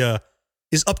probably the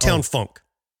is Uptown Funk.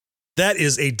 That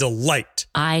is a delight.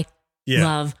 I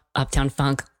love Uptown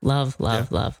Funk. Love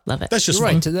it. That's just you're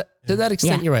fun. right. To that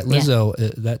extent, you're right. Lizzo,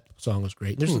 that song was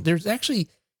great. There's actually,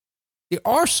 there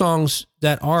are songs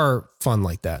that are fun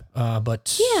like that.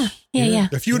 But yeah.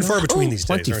 They're few and far between these days,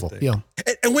 plentiful. aren't they?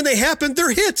 Yeah. And when they happen,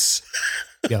 they're hits.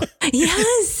 Yeah.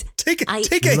 Yes. Take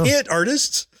a hit,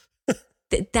 artists.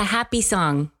 The happy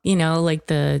song, you know, like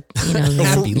the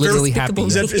happy, literally happy.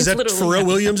 Is that Pharrell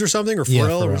Williams or something, or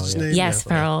Pharrell? Or what's his name? Yes,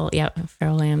 Pharrell. Yeah,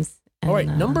 Pharrell Williams. All right,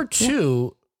 number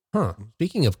 2.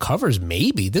 Speaking of covers,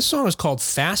 maybe this song is called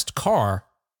 "Fast Car"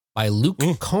 by Luke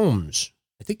Combs.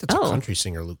 I think that's a country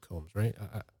singer, Luke Combs, right?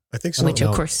 I think so. Which,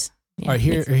 of course. Yeah, all right,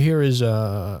 here is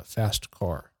 "Fast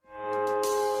Car."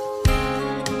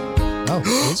 Oh,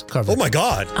 it's a cover. Oh my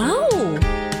God. Oh,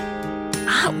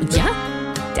 yeah.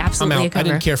 Absolutely I'm a out. cover. I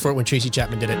didn't care for it when Tracy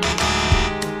Chapman did it.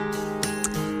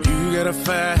 You got a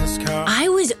fast car. I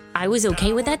was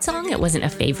okay with that song. It wasn't a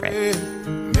favorite.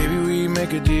 Maybe we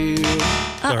make a deal.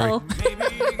 Uh-oh.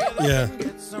 Yeah.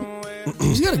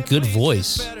 He's got a good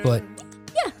voice, but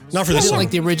not for I this don't song.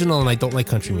 like the original, and I don't like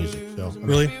country music. So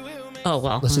Really? Oh,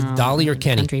 well. This is Dolly or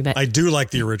Kenny. Country, but I do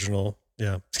like the original.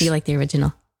 Yeah. do you like the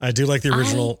original? I do like the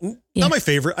original. Yeah. Not my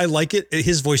favorite. I like it.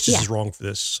 His voice just is wrong for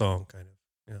this song, kind of.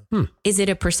 Yeah. Is it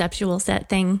a perceptual set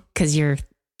thing? Because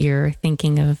you're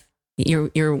thinking of you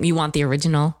want the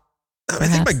original. I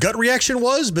think my gut reaction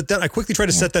was, but then I quickly tried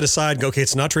to set that aside and go, okay,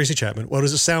 it's not Tracy Chapman. What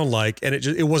does it sound like? And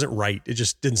it wasn't right. It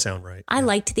just didn't sound right. I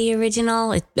liked the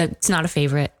original. It's not a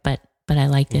favorite, but I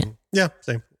liked it. Yeah,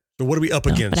 same. So what are we up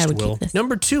But I against, would Will? keep this.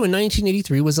 Number 2 in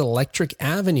 1983 was "Electric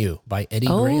Avenue" by Eddie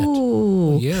Grant.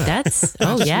 Oh, Yeah. that's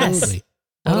yes. Absolutely.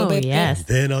 Oh yes.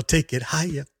 Then I'll take it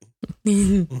higher.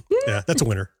 Yeah, that's a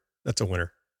winner. That's a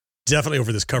winner. Definitely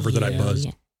over this cover that I buzzed.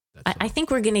 Yeah. I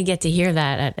think we're gonna get to hear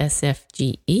that at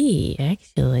SFGE.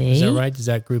 Actually, Is that right? Does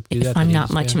that group do that? if I'm the not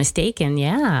 80s? much mistaken,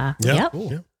 yeah. Yeah. Yep.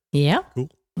 Cool. Yep. Cool.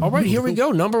 All right, here we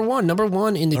go. Number one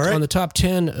in the All right. on the top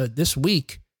 10 this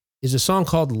week is a song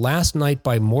called "Last Night"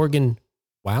 by Morgan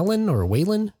Wallen or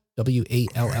Whalen,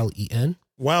 Wallen.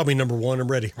 Wow, me number 1. I'm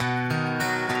ready.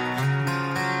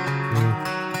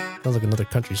 Sounds like another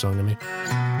country song to me.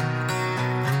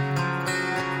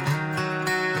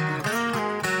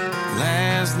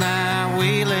 Last night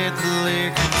we let the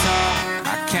liquor talk.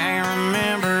 I can't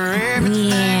remember everything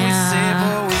we said,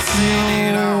 but we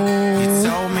said it all. You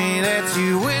told me that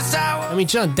you wish I I mean,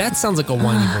 John, that sounds like a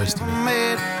whiny voice to me.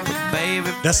 met, but baby,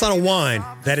 That's not a whine.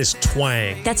 That is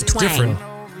twang. That's It's twang. different.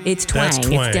 It's twang. That's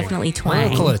twang. It's definitely I twang.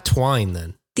 don't call it a twine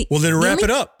then. Well, then wrap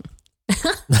it up.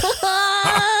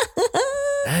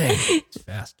 Dang, it's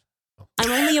fast. I'm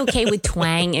only okay with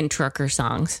twang and trucker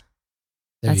songs.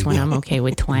 There That's you when go. I'm okay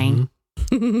with twang.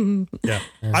 Yeah.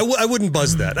 I wouldn't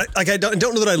buzz that. I don't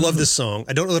know that I love this song.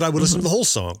 I don't know that I would listen to the whole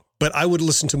song, but I would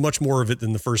listen to much more of it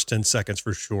than the first 10 seconds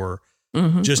for sure.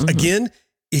 Just again,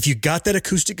 if you got that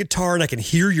acoustic guitar and I can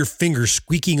hear your fingers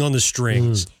squeaking on the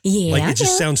strings, Yeah. like it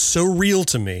just sounds so real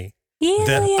to me Yeah,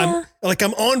 that yeah.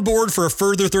 I'm on board for a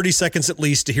further 30 seconds at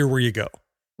least to hear where you go.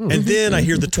 And then I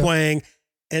hear the twang,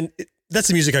 and that's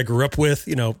the music I grew up with.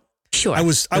 You know, Sure. I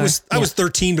was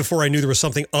 13 before I knew there was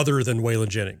something other than Waylon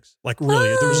Jennings. Like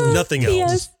really, there was nothing else.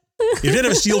 Yes. If you didn't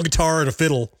have a steel guitar and a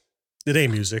fiddle, it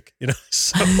ain't music, you know.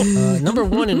 So number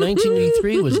one in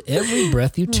 1983 was "Every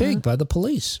Breath You Take" by The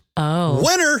Police. Oh,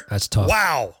 winner. That's tough.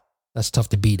 Wow, that's tough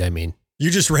to beat. I mean, you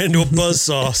just ran to a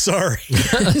buzzsaw. Sorry,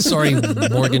 sorry,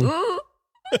 Morgan.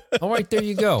 All right, there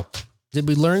you go. Did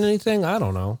we learn anything? I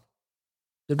don't know.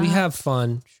 Did we have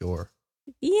fun? Sure.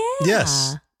 Yeah.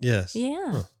 Yes. Yeah.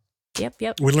 Huh.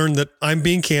 Yep. We learned that I'm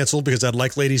being canceled because I'd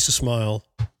like ladies to smile.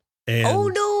 And Oh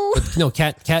no. But no,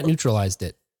 Cat neutralized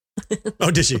it. Oh,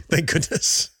 did she? Thank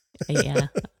goodness. Yeah.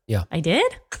 Yeah. I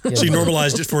did? Yeah, She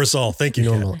normalized it for us all. Thank you.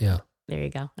 normal. Kat. Yeah. There you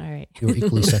go. All right. You were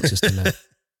equally sexist in that.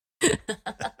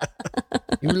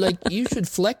 You were like, you should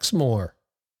flex more.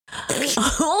 I'm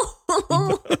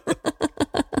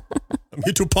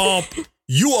here to pump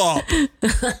you up.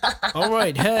 All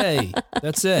right. Hey,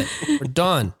 that's it. We're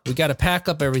done. We got to pack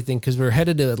up everything because we're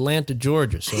headed to Atlanta,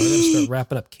 Georgia. So I got to start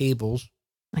wrapping up cables,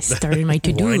 I started my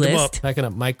to-do Wind 'em list. packing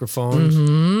up microphones.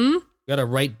 Mm-hmm. Got to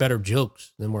write better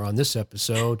jokes than we're on this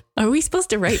episode. Are we supposed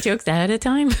to write jokes ahead of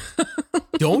time?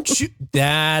 Don't you?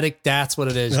 That's what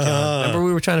it is, John. Remember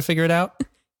we were trying to figure it out?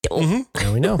 Mhm.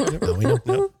 Now we know. Now we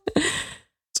know.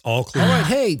 It's all clear. All right.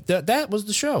 Hey, that was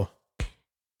the show.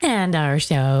 And our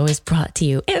show is brought to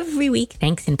you every week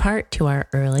thanks in part to our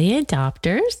early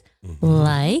adopters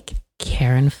like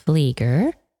Karen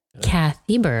Flieger,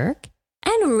 Kathy Burke,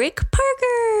 and Rick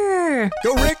Parker.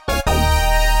 Go, Rick.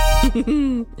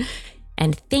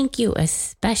 And thank you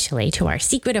especially to our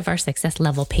Secret of Our Success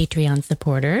level Patreon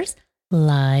supporters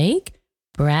like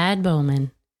Brad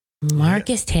Bowman,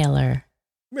 Marcus Taylor,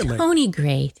 Remember, Tony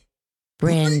Great,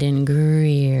 Brandon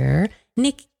Greer,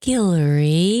 Nick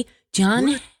Guillory,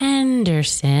 John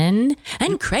Henderson,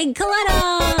 and Craig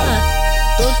Coletta.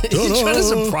 Are you trying to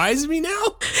surprise me now?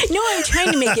 No, I'm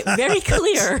trying to make it very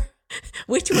clear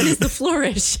which one is the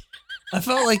flourish. I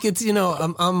felt like it's,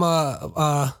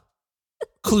 I'm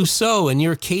Clouseau and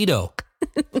you're Cato.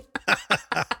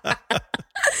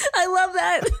 I love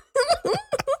that.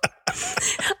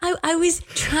 I was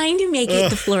trying to make it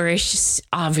the flourish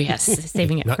obvious,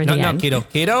 saving it for the end. Not Cato.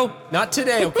 Cato, not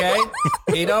today, okay?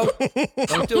 Cato,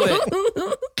 don't do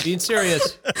it. Being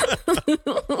serious.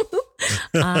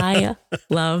 I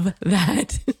love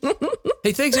that.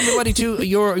 Hey, thanks everybody to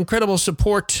your incredible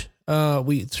support.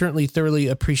 We certainly thoroughly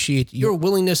appreciate your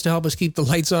willingness to help us keep the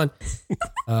lights on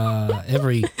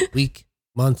every week,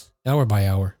 month, hour by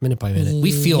hour, minute by minute.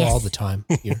 We feel all the time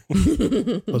here.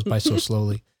 It goes by so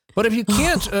slowly. But if you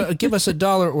can't give us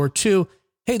 $1 or $2,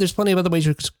 hey, there's plenty of other ways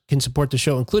you can support the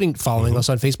show, including following us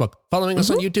on Facebook, following us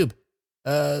on YouTube,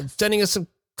 sending us a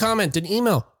comment, an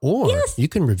email, or you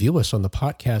can review us on the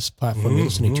podcast platform you're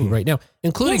listening to right now,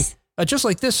 including just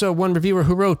like this one reviewer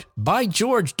who wrote, "By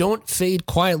George, don't fade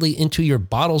quietly into your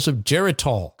bottles of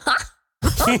Geritol."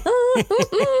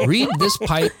 Read this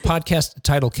podcast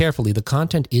title carefully. The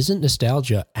content isn't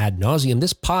nostalgia ad nauseum.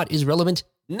 This pod is relevant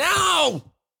now.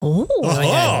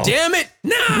 Oh, damn it!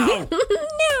 Now,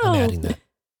 I'm adding that.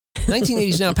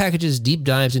 1980s Now packages deep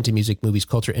dives into music, movies,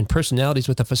 culture, and personalities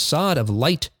with a facade of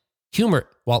light humor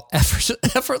while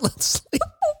effortlessly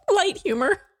light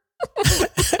humor.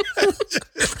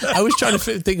 I was trying to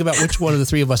think about which one of the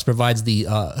three of us provides the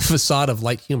facade of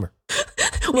light humor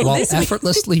while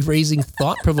effortlessly raising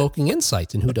thought-provoking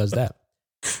insights. And who does that?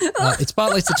 It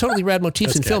spotlights the totally rad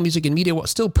motifs in film, music, and media while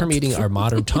still permeating our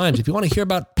modern times. If you want to hear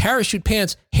about parachute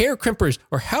pants, hair crimpers,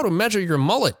 or how to measure your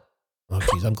mullet, oh,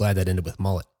 geez, I'm glad that ended with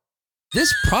mullet.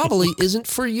 This probably isn't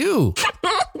for you.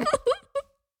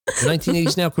 The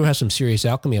 1980s Now crew has some serious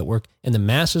alchemy at work, and the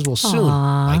masses will soon,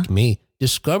 like me,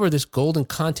 discover this golden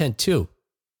content too.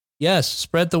 Yes,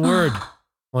 spread the word.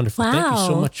 Wonderful. Wow. Thank you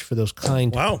so much for those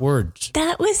kind words.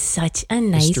 That was such a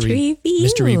nice review.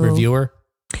 Mystery reviewer.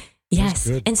 Yes,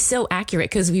 and so accurate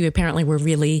because we apparently were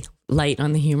really light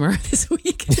on the humor this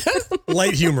week.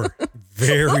 Light humor.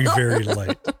 Very, very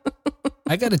light.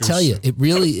 I got to tell you, it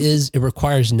really is, it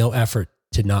requires no effort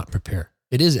to not prepare.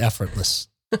 It is effortless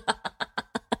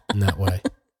in that way.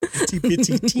 Itty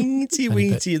bitty, teensy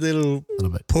weensy little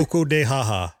poco de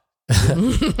haha. A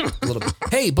little bit.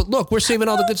 Hey, but look, we're saving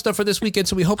all the good stuff for this weekend,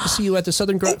 so we hope to see you at the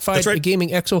Southern Fried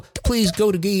Gaming Expo. Please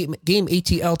go to Game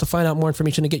ATL to find out more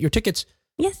information and get your tickets.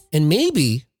 Yes. And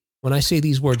maybe when I say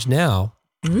these words now,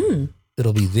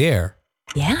 it'll be there.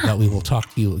 Yeah. That we will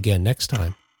talk to you again next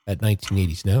time at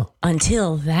 1980s Now.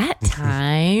 Until that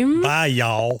time. Bye,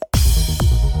 y'all.